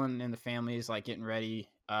 Everyone in the family is like getting ready.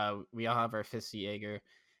 We all have our Fist Jaeger,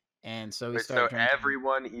 and so we Wait, start so drinking.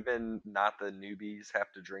 everyone, even not the newbies,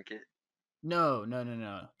 have to drink it? No, no, no,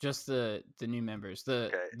 no. Just the new members. The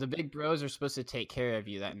Okay. the big bros are supposed to take care of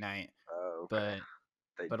you that night, Oh, okay.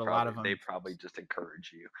 but a lot of They them. probably just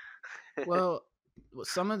encourage you. Well,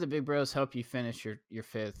 some of the big bros help you finish your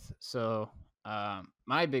fifth. So,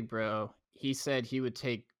 my big bro, he said he would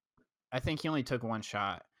take. I think he only took one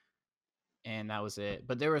shot, and that was it.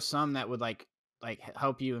 But there were some that would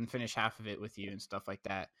help you and finish half of it with you and stuff like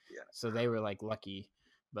that. Yeah. So they were like lucky.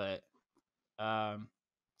 But um,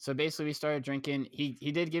 so basically we started drinking.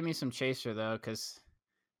 He did give me some chaser though, because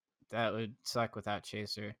that would suck without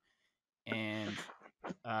chaser. And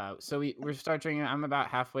so we start drinking. I'm about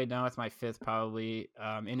halfway done with my fifth, probably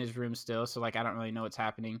in his room still. So like I don't really know what's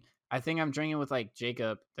happening. I think I'm drinking with like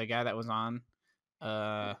Jacob, the guy that was on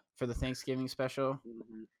for the Thanksgiving special.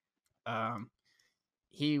 Mhm. Um,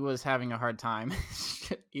 he was having a hard time.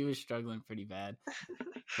 He was struggling pretty bad.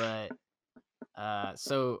 But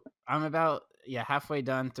so I'm about halfway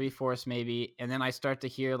done, 3/4 maybe, and then I start to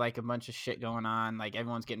hear like a bunch of shit going on. Like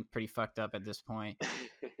everyone's getting pretty fucked up at this point,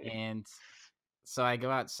 and so I go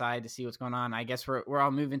outside to see what's going on. I guess we're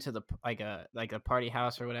all moving to the like a party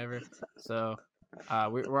house or whatever. So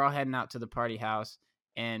we're all heading out to the party house,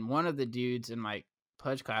 and one of the dudes in my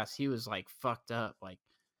pudge class, he was like fucked up. Like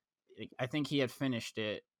I think he had finished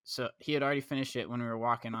it. So he had already finished it when we were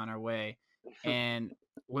walking on our way. And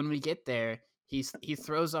when we get there, he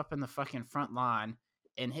throws up in the fucking front lawn,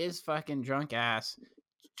 and his fucking drunk ass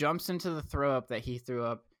jumps into the throw up that he threw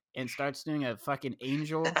up and starts doing a fucking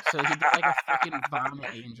angel. So he did like a fucking vomit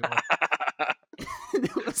angel.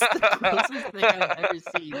 It was the grossest thing I've ever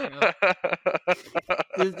seen, bro.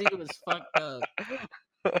 This dude was fucked up.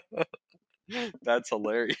 That's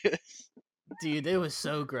hilarious. Dude, it was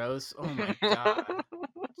so gross. Oh my god.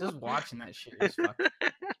 Just watching that shit was fucked.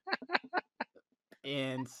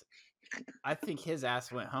 And I think his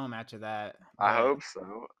ass went home after that, I but hope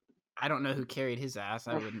so. I don't know who carried his ass.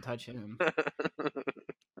 I wouldn't touch him.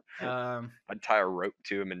 Um, I'd tie a rope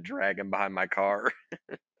to him and drag him behind my car.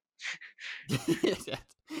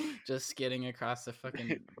 just skidding across the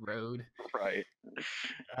fucking road. Right.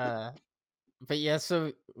 Uh, but yeah,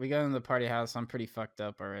 so we go in the party house. I'm pretty fucked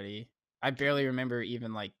up already. I barely remember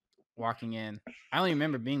even like walking in. I only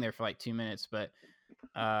remember being there for like 2 minutes, but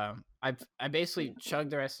I basically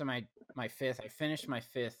chugged the rest of my fifth. I finished my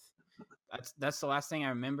fifth. That's the last thing I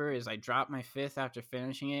remember is I dropped my fifth after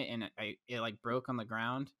finishing it, and it like broke on the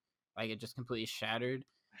ground, like it just completely shattered.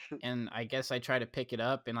 And I guess I tried to pick it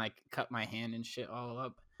up and like cut my hand and shit all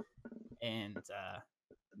up. And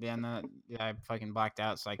then I fucking blacked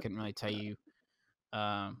out, so I couldn't really tell you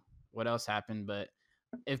what else happened. But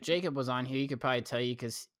if Jacob was on here, he could probably tell you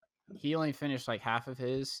because he only finished like half of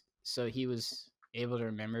his, so he was able to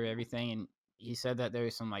remember everything. And he said that there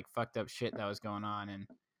was some like fucked up shit that was going on, and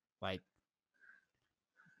like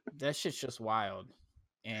that shit's just wild.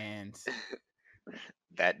 And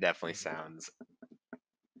That definitely sounds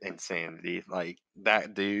insanity. Like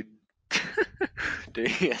that dude. Dude,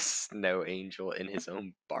 he has snow angel in his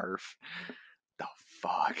own barf. The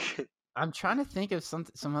fuck? I'm trying to think of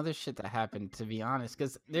some other shit that happened, to be honest,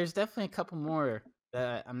 because there's definitely a couple more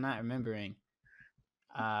that I'm not remembering.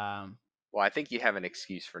 Um, Well, I think you have an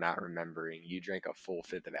excuse for not remembering. You drank a full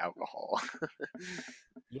fifth of alcohol.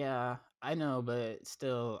 yeah, I know, but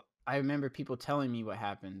still, I remember people telling me what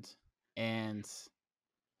happened, and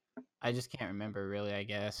I just can't remember really, I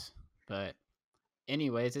guess. But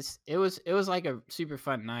anyways, it was like a super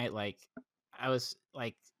fun night. Like I was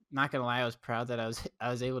like not gonna lie, I was proud that I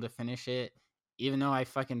was able to finish it, even though I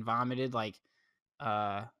fucking vomited like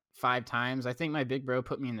uh 5 times. I think my big bro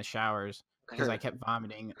put me in the showers because I kept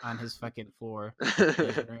vomiting on his fucking floor in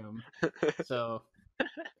his room. So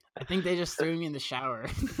I think they just threw me in the shower.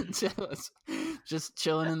 Just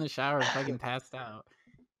chilling in the shower, fucking passed out.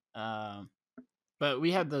 Um, but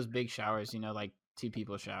we had those big showers, like 2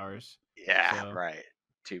 people showers. Yeah, So, right.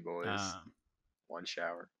 Two boys, um, one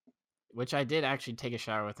shower. which I did actually take a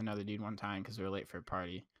shower with another dude one time because we were late for a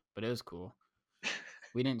party, but it was cool.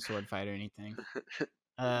 We didn't sword fight or anything.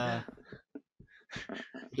 Uh,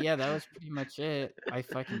 yeah, that was pretty much it. I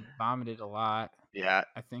fucking vomited a lot. Yeah.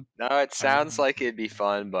 I think No, it I really sounds need like to. it'd be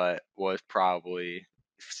fun, but was probably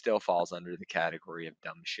still falls under the category of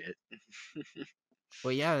dumb shit.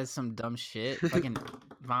 Well, yeah, that's some dumb shit. Fucking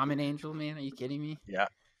vomit angel, man. Are you kidding me? Yeah.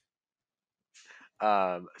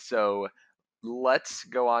 So let's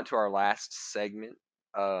go on to our last segment.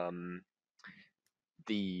 Um,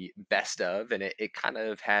 the best of, and it kind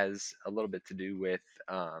of has a little bit to do with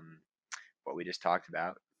what we just talked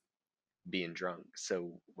about, being drunk.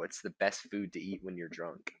 So, what's the best food to eat when you're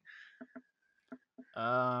drunk?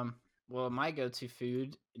 Um, well, my go-to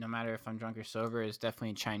food, no matter if I'm drunk or sober, is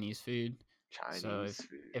definitely Chinese food. So Chinese if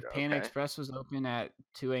food. if Panda Okay. Express was open at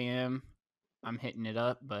 2 a.m., I'm hitting it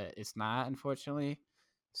up, but it's not, unfortunately.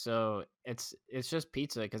 So it's just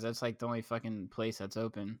pizza because that's like the only fucking place that's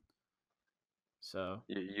open. So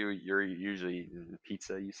You're usually eating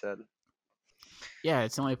pizza. You said. Yeah,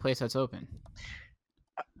 it's the only place that's open.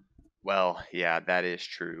 Well, yeah, that is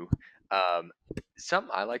true. Um,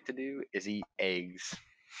 something I like to do is eat eggs.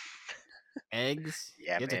 Eggs?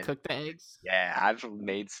 Yeah, You have to man. cook the eggs? Yeah, I've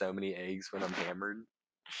made so many eggs when I'm hammered.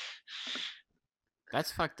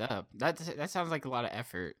 That's fucked up. That sounds like a lot of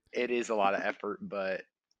effort. It is a lot of effort, but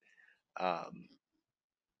um,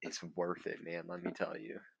 it's worth it, man. Let me tell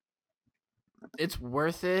you. It's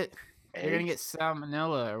worth it. You're gonna get Eggs,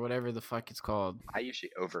 salmonella or whatever the fuck it's called I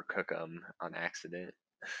usually overcook them on accident.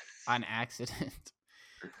 on accident.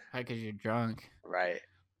 Probably because you're drunk. Right.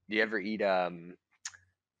 Do you ever eat breadsticks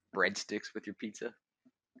with your pizza?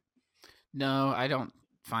 No, I don't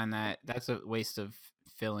find that. That's a waste of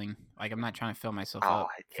filling. Like I'm not trying to fill myself Oh, up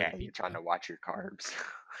for the yeah, you're trying pizza. to watch your carbs.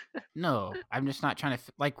 No, I'm just not trying to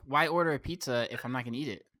like. Why order a pizza if I'm not gonna eat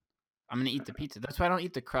it? I'm gonna eat the pizza. That's why I don't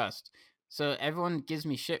eat the crust. So everyone gives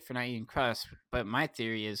me shit for not eating crust, but my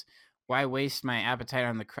theory is, why waste my appetite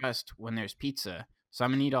on the crust when there's pizza? So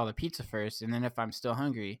I'm gonna eat all the pizza first, and then if I'm still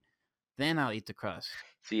hungry, then I'll eat the crust.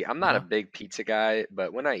 See, I'm You not a know? big pizza guy,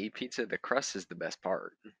 but when I eat pizza, the crust is the best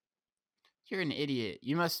part. You're an idiot.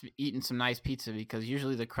 You must have eaten some nice pizza because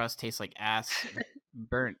usually the crust tastes like ass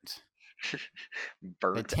burnt. The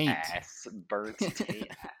Burnt taint. ass. Burnt taint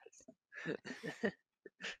ass.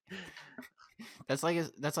 That's like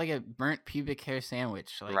a burnt pubic hair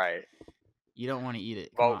sandwich. Like Right. you don't want to eat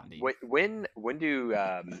it. Come Well, on, dude. when do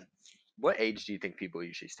what age do you think people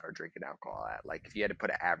usually start drinking alcohol at? Like if you had to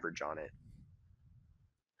put an average on it.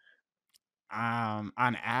 On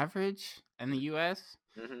average in the U.S.,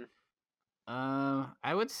 Hmm.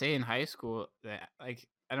 I would say in high school that like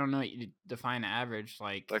I don't know what you define average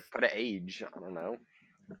like Like put an age, I don't know.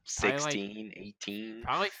 probably like 16, 18,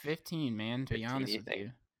 probably 15, man, to be 15, honest you with think?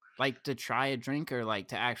 you. Like to try a drink or like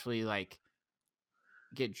to actually like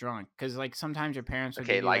get drunk cuz like sometimes your parents will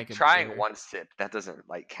Okay, give you like like a trying beer. one sip, that doesn't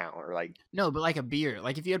like count or like No, but like a beer.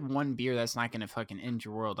 Like if you had one beer that's not going to fucking end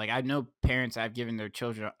your world. Like I know parents that have given their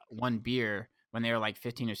children one beer when they were like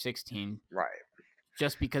 15 or 16 right.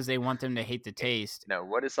 just because they want them to hate the Okay. taste. No,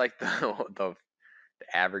 what is like the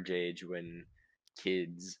the average age when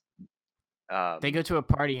kids They go to a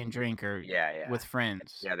party and drink or yeah, yeah. with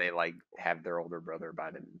friends. Yeah, they like have their older brother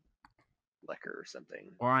buy them liquor or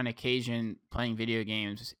something. Or on occasion playing video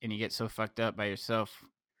games and you get so fucked up by yourself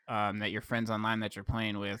that your friends online that you're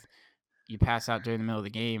playing with, you pass out during the middle of the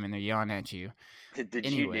game and they're yelling at you. Did you do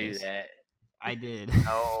Anyways, that? I did.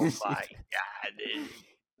 Oh my god, dude.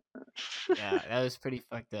 Yeah, that was pretty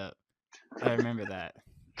fucked up. I remember that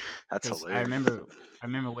That's because I hilarious. remember I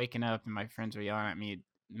remember waking up and my friends were yelling at me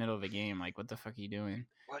middle of a game like, "What the fuck are you doing?"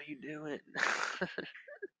 What are you doing?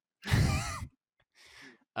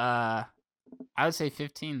 uh, I would say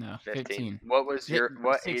 15 though. 15. 15. What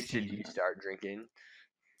age did 16. you start drinking?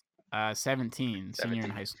 17, senior in 17.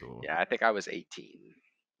 high school. Yeah, I think I was 18.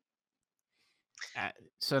 So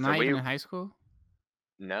So not we even in high school?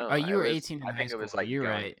 Oh, no, you were 18 in I high think it was school. like You're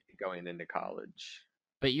right. going into college.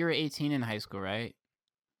 But you were 18 in high school, right?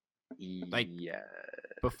 Like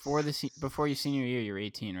before Yes. before your senior year, you were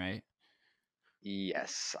 18, right?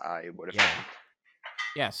 Yes, I would have Yeah. been.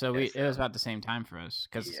 Yeah, so Yes, it was about the same time for us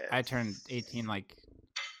cuz I turned yes. 18 like,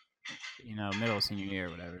 middle of senior year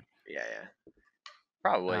or whatever. Yeah, yeah.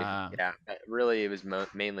 Probably. Um Yeah. But really, it was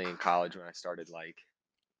mainly in college when I started like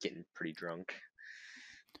getting pretty drunk.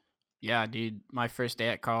 yeah, dude, my first day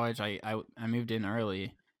at college, I moved in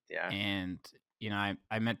early Yeah. and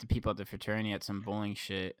I met the people at the fraternity at some bowling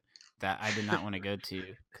shit that I did not want to go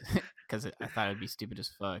to because I thought it'd be stupid as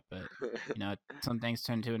fuck. But some things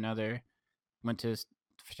turned to another. Went to his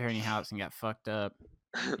fraternity house and got fucked up.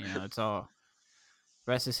 It's all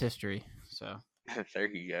rest is history. So There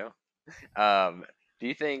you go. Um, do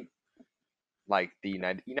you think like you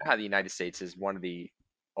know how the United States is one of the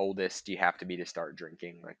oldest you have to be to start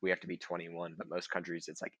drinking? Like we have to be 21, but most countries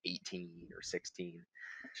it's like 18 or 16.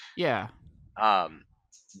 yeah, Um,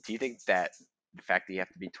 do you think that the fact that you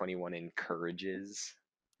have to be 21 encourages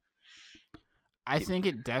I people? think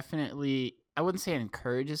it definitely. I wouldn't say it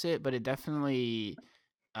encourages it, but it definitely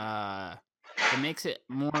uh it makes it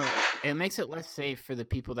more. It makes it less safe for the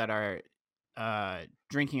people that are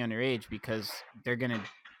drinking underage because they're gonna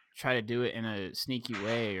try to do it in a sneaky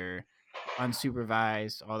way or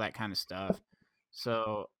unsupervised, all that kind of stuff.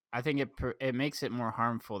 So I think it makes it more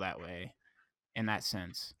harmful that way in that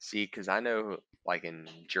sense. See, because I know like in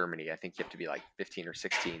Germany, I think you have to be like 15 or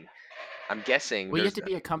 16. I'm guessing Well, you have there's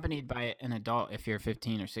to be accompanied by an adult if you're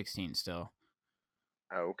 15 or 16 still.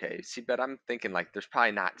 oh, okay. See, but I'm thinking like there's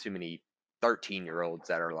probably not too many 13-year-olds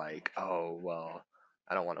that are like, oh, well,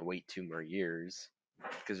 I don't want to wait 2 more years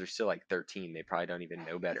because they're still like 13. They probably don't even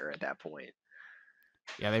know better at that point.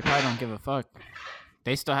 Yeah, they probably don't give a fuck.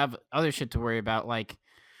 They still have other shit to worry about, like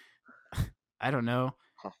I don't know,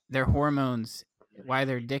 Huh. their hormones, why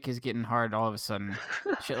their dick is getting hard all of a sudden,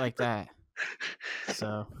 shit like that.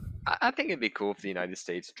 So I think it'd be cool if the United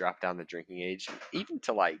States dropped down the drinking age, even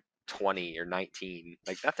to like 20 or 19,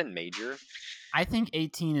 like nothing major. I think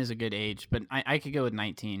 18 is a good age, but I could go with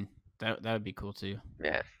 19. That would be cool too.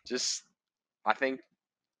 Yeah, just I think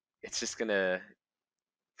it's just gonna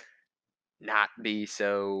not be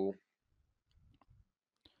so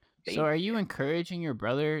So are you dangerous. encouraging your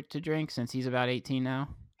brother to drink since he's about 18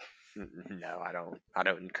 now? No, I don't. I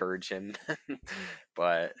don't encourage him,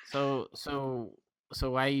 but So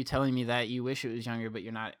why are you telling me that you wish it was younger, but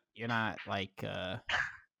you're not like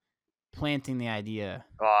planting the idea?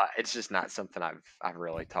 it's just not something I've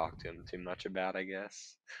really talked to him too much about, I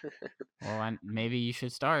guess. Well, maybe you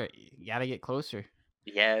should start. You got to get closer.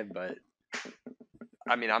 Yeah, but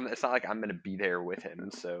I mean, it's not like I'm gonna be there with him,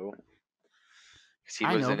 so 'cause he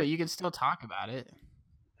I lives know, in but it. you can still talk about it,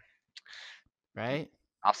 right?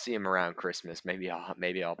 I'll see him around Christmas. Maybe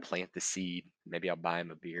I'll plant the seed. Maybe I'll buy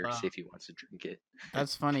him a beer, see Well, if he wants to drink it.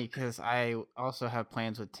 that's funny because I also have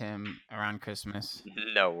plans with Tim around Christmas.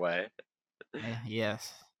 No way.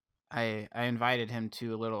 Yes, I invited him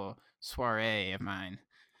to a little soiree of mine.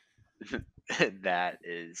 That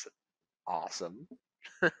is awesome.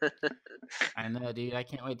 I know, dude. I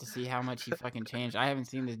can't wait to see how much he fucking changed. I haven't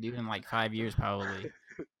seen this dude in like 5 years, probably.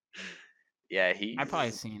 Yeah, I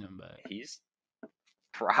probably seen him, but he's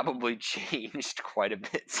probably changed quite a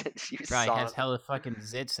bit since you he probably saw has hella fucking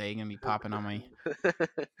zits that he gonna be popping on me. him.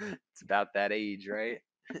 It's about that age, right?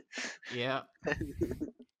 Yeah,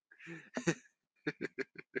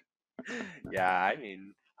 Yeah, I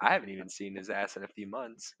mean, I haven't even seen his ass in a few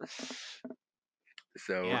months.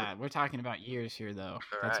 So, yeah. We're talking about years here, though. all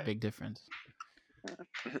That's a right. big difference,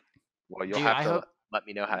 Well, you'll dude. have I to hope let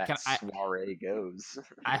me know how that can soiree goes.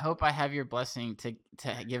 I hope I have your blessing to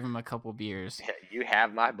give him a couple beers. Yeah, you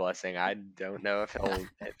have my blessing. I don't know if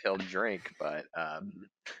he'll drink, but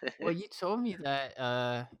Well, you told me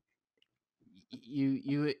that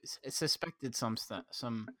you suspected some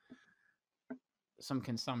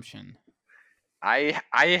consumption. I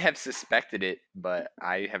have suspected it, but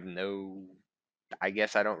I have no. I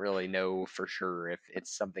guess I don't really know for sure if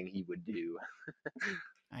it's something he would do.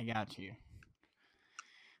 I got you.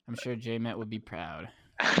 I'm sure J Met would be proud.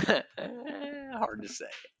 Hard to say.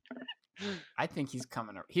 I think he's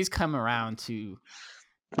come around to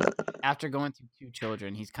after going through two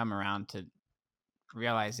children, he's come around to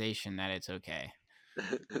realization that it's okay.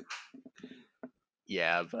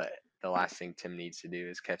 Yeah, but the last thing Tim needs to do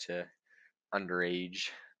is catch a underage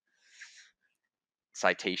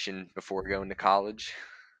citation before going to college.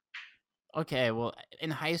 Okay, well, in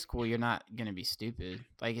high school, you're not gonna be stupid.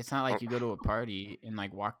 Like, it's not Oh, like you go to a party and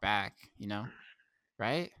like walk back,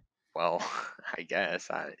 right? well, I guess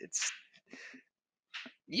it's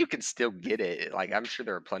you can still get it. Like I'm sure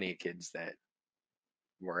there are plenty of kids that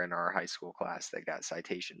were in our high school class that got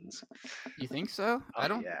citations. You think so?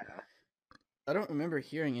 Oh yeah, I don't remember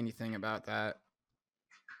hearing anything about that.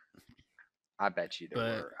 I bet you there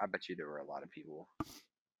But were. I bet you there were a lot of people.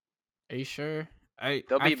 are you sure? I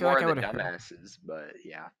There'll I be feel more like of I the would have heard. dumbasses, but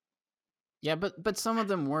yeah, Yeah, but some of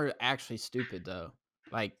them were actually stupid though.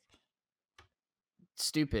 Like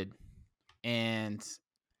stupid. And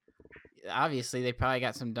obviously they probably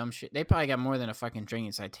got some dumb shit. They probably got more than a fucking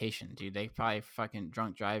drinking citation, dude. They probably fucking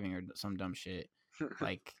drunk driving or some dumb shit.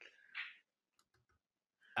 Like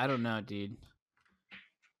I don't know, dude.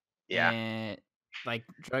 yeah, And like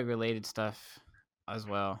drug related stuff as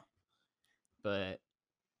well. But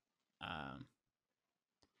um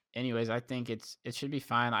anyways, I think it should be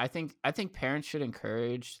fine. I think parents should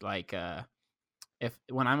encourage like if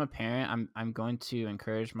when I'm a parent, I'm going to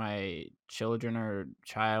encourage my children or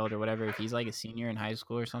child or whatever. If he's like a senior in high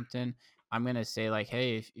school or something, I'm gonna say like,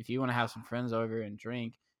 hey, if you want to have some friends over and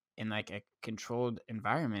drink in like a controlled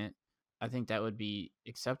environment, I think that would be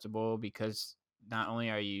acceptable because not only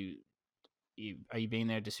are you being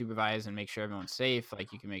there to supervise and make sure everyone's safe,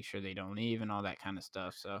 like you can make sure they don't leave and all that kind of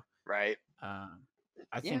stuff. So right. um,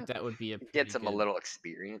 I Yeah, think that would be a it gets pretty them a good. little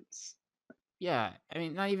experience. Yeah, I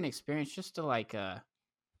mean, not even experience, just to like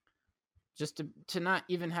just to not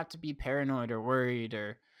even have to be paranoid or worried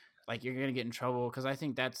or like you're gonna get in trouble because I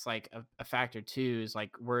think that's like a factor too is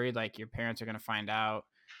like worried like your parents are gonna find out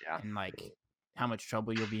Yeah, and like how much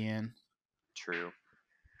trouble you'll be in. true.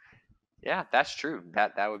 Yeah, that's true.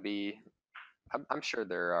 That would be. I'm sure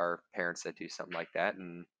there are parents that do something like that,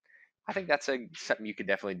 and I think that's something you could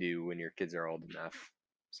definitely do when your kids are old enough.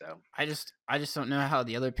 So I just don't know how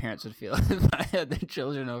the other parents would feel if I had their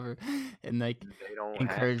children over and like they don't have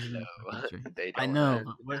encourage to them to fucking know. drink. They I don't know, have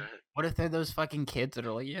but to. what if they're those fucking kids that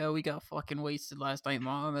are like, yeah, we got fucking wasted last night,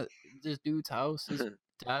 mom, at this dude's house. His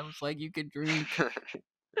dad was like, you could drink.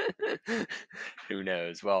 Who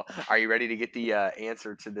knows? Well, are you ready to get the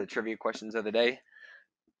answer to the trivia questions of the day?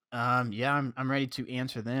 Yeah, I'm ready to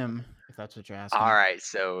answer them if that's what you're All asking. right.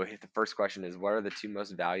 So the first question is, what are the two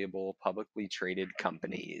most valuable publicly traded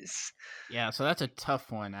companies? Yeah, so that's a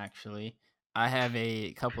tough one actually. I have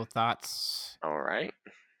a couple thoughts. All right.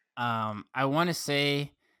 I want to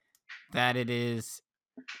say that it is.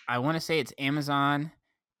 I want to say it's Amazon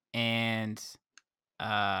and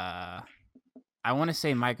uh, I want to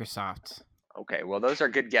say Microsoft. Okay. Well, those are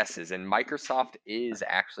good guesses, and Microsoft is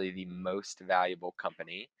actually the most valuable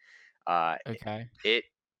company. Uh, Okay. it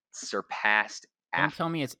surpassed Don't tell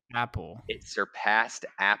me it's Apple.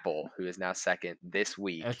 Apple, who is now second this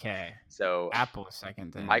week. Okay. So Apple is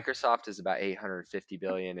second then. Microsoft is about 850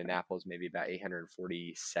 billion, and Apple's maybe about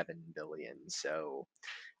 847 billion. So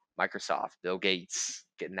Microsoft, Bill Gates,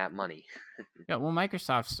 getting that money. Yeah, well,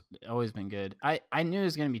 Microsoft's always been good. I knew it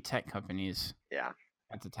was gonna be tech companies Yeah,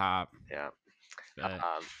 at the top, yeah. but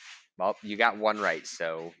Um, well, you got one right,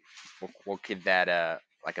 so we'll give that a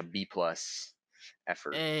like a B plus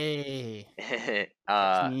effort. hey, catch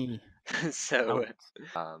uh, me so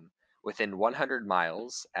out. within 100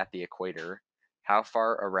 miles at the equator, how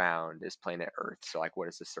far around is planet Earth? So, like, what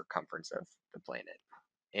is the circumference of the planet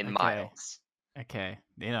in Okay, miles? okay.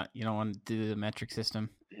 You don't want to do the metric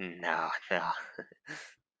system. No, no.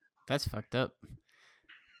 That's fucked up.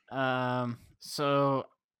 So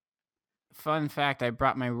fun fact: I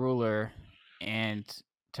brought my ruler, and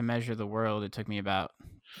to measure the world, it took me about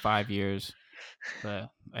 5 years, but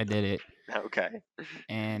I did it. Okay.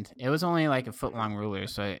 And it was only like a foot long ruler,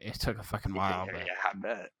 so it took a fucking Yeah, while. But yeah, I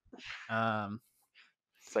bet. um,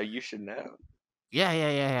 So you should know.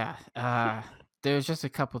 yeah. There's just a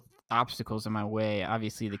couple obstacles in my way.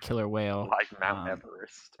 Obviously, the killer whale Like Mount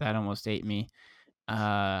Everest. that almost ate me.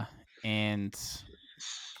 And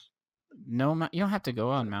no, you don't have to go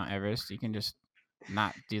on Mount Everest. You can just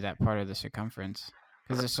not do that part of the circumference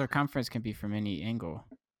because the circumference can be from any angle,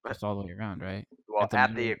 just all the way around, right? Well, At the at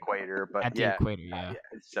the middle, equator, but at the yeah, equator. Yeah.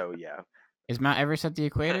 yeah. So yeah. Is Mount Everest at the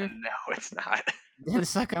equator? No, it's not. Then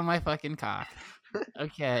suck on my fucking cock.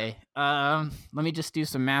 Okay. Let me just do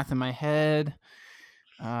some math in my head.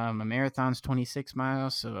 A marathon's 26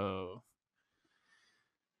 miles, so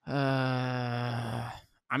I'm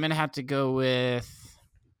gonna have to go with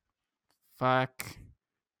fuck.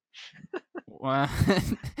 What?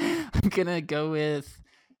 I'm gonna go with.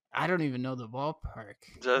 I don't even know the ballpark.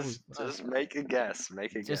 Holy fuck! Just make a guess.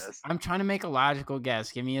 Make a Just guess. I'm trying to make a logical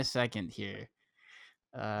guess. Give me a second here.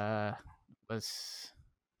 Uh, let's.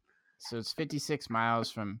 So it's 56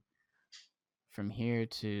 miles from here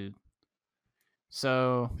to.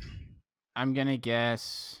 So I'm gonna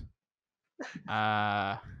guess.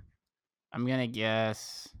 Uh, I'm gonna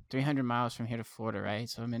guess 300 miles from here to Florida, right?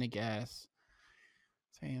 So I'm gonna guess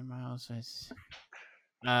 300 miles is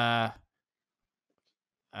I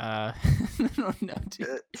don't know,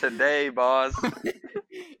 dude. Today, boss.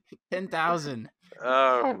 10,000.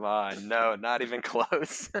 Oh my, no, not even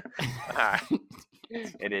close. All right.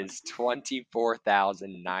 It is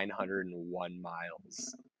 24,901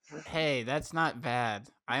 miles. Hey, that's not bad.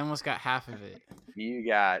 I almost got half of it. You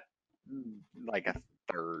got like a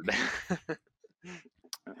third.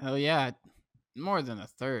 Hell yeah, more than a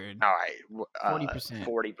third. All right, 40%.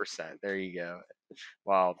 40%. There you go.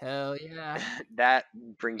 Well, Hell yeah. that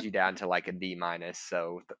brings you down to like a D minus.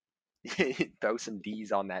 So throw some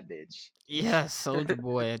D's on that bitch. Yeah, Soldier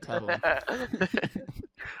Boy, I tell him.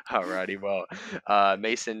 Alrighty, well,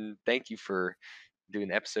 Mason, thank you for doing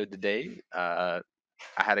the episode today. I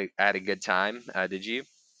had a good time. Did you?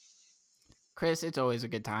 Chris, it's always a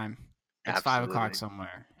good time. It's 5 o'clock Absolutely.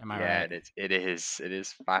 somewhere. Am I Yeah, right? it is. It is. It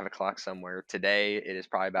is 5 o'clock somewhere today. It is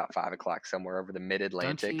probably about 5 o'clock somewhere over the Mid Don't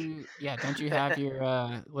Atlantic. you? Yeah, don't you have your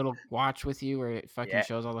little watch with you where it fucking Yeah,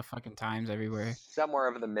 shows all the fucking times everywhere? somewhere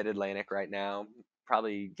over the Mid Atlantic right now.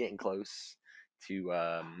 Probably getting close to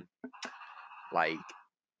like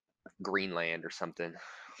Greenland or something.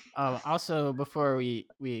 Also, before we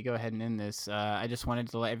go ahead and end this, I just wanted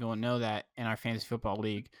to let everyone know that in our fantasy football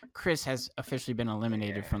league, Chris has officially been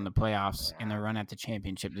eliminated from the playoffs in the run at the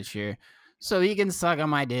championship this year, so he can suck on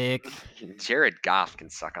my dick. Jared Goff can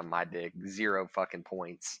suck on my dick. 0 fucking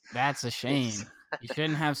points. That's a shame. You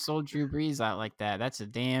shouldn't have sold Drew Brees out like that. That's a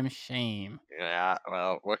damn shame. Yeah,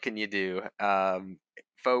 well, what can you do?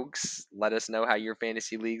 Folks, let us know how your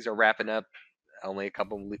fantasy leagues are wrapping up. only a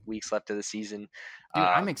couple weeks left of the season. Dude,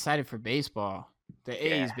 I'm excited for baseball. The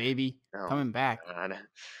Yeah. A's, baby, Oh coming back. my God.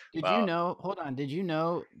 Did you Well, know? Hold on. Did you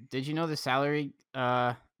know the salary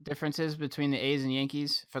differences between the A's and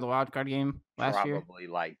Yankees for the wild card game last year? probably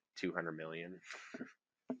like 200 million.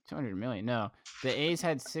 200 million. No. The A's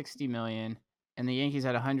had 60 million and the Yankees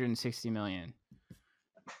had 160 million.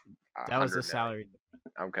 That was the 100 million. salary.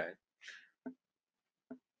 Okay.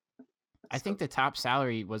 I So think the top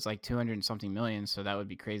salary was like 200 and something million, so that would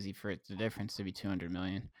be crazy for the difference to be 200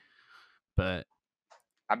 million. But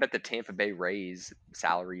I bet the Tampa Bay Rays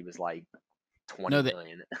salary was like 20 no,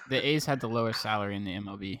 million. the A's had the lowest salary in the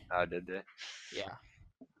MLB. Oh, did they? Yeah.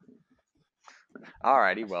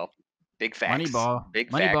 Alrighty, well, big facts. Moneyball. Big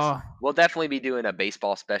facts. Moneyball. We'll definitely be doing a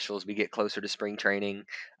baseball special as we get closer to spring training.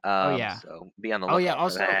 Oh yeah. So be on the Oh yeah. lookout for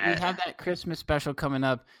Also, we that. have that Christmas special coming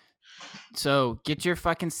up. So get your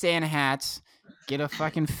fucking Santa hats, get a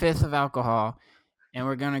fucking fifth of alcohol, and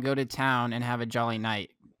we're gonna go to town and have a jolly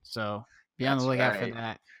night. So be on the That's lookout for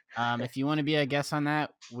right. that. If you want to be a guest on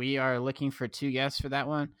that, we are looking for 2 guests for that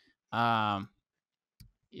one.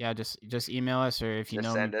 Yeah, just email us, or if you Just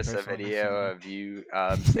know me send us a personally, send video me. of you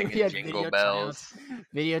singing Yeah, Jingle Bells.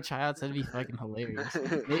 video tryouts. That'd be fucking hilarious.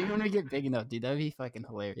 Maybe when we get big enough, dude, that'd be fucking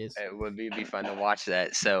hilarious. It would be fun to watch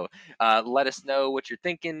that. So let us know what you're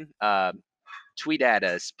thinking. Tweet at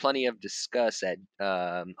us. Plenty of discuss at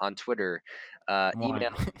on Twitter. One,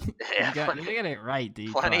 Email. you Yeah, got it right,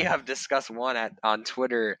 dude. Come plenty on. of discuss one on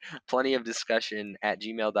Twitter. Plenty of discussion at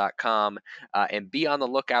gmail.com. And be on the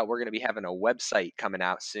lookout. We're going to be having a website coming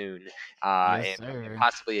out soon, Yes, and sir.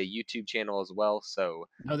 possibly a YouTube channel as well. So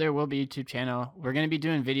No, there will be a YouTube channel. We're gonna be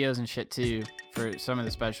doing videos and shit too for some of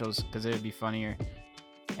the specials because it would be funnier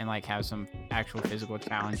and like have some actual physical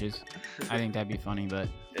challenges. I think that'd be funny, but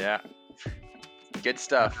yeah, good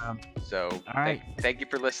stuff. um, So all right, thank you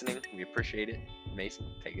for listening. We appreciate it. Mason,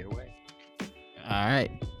 take it away. all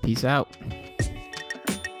right. Peace out.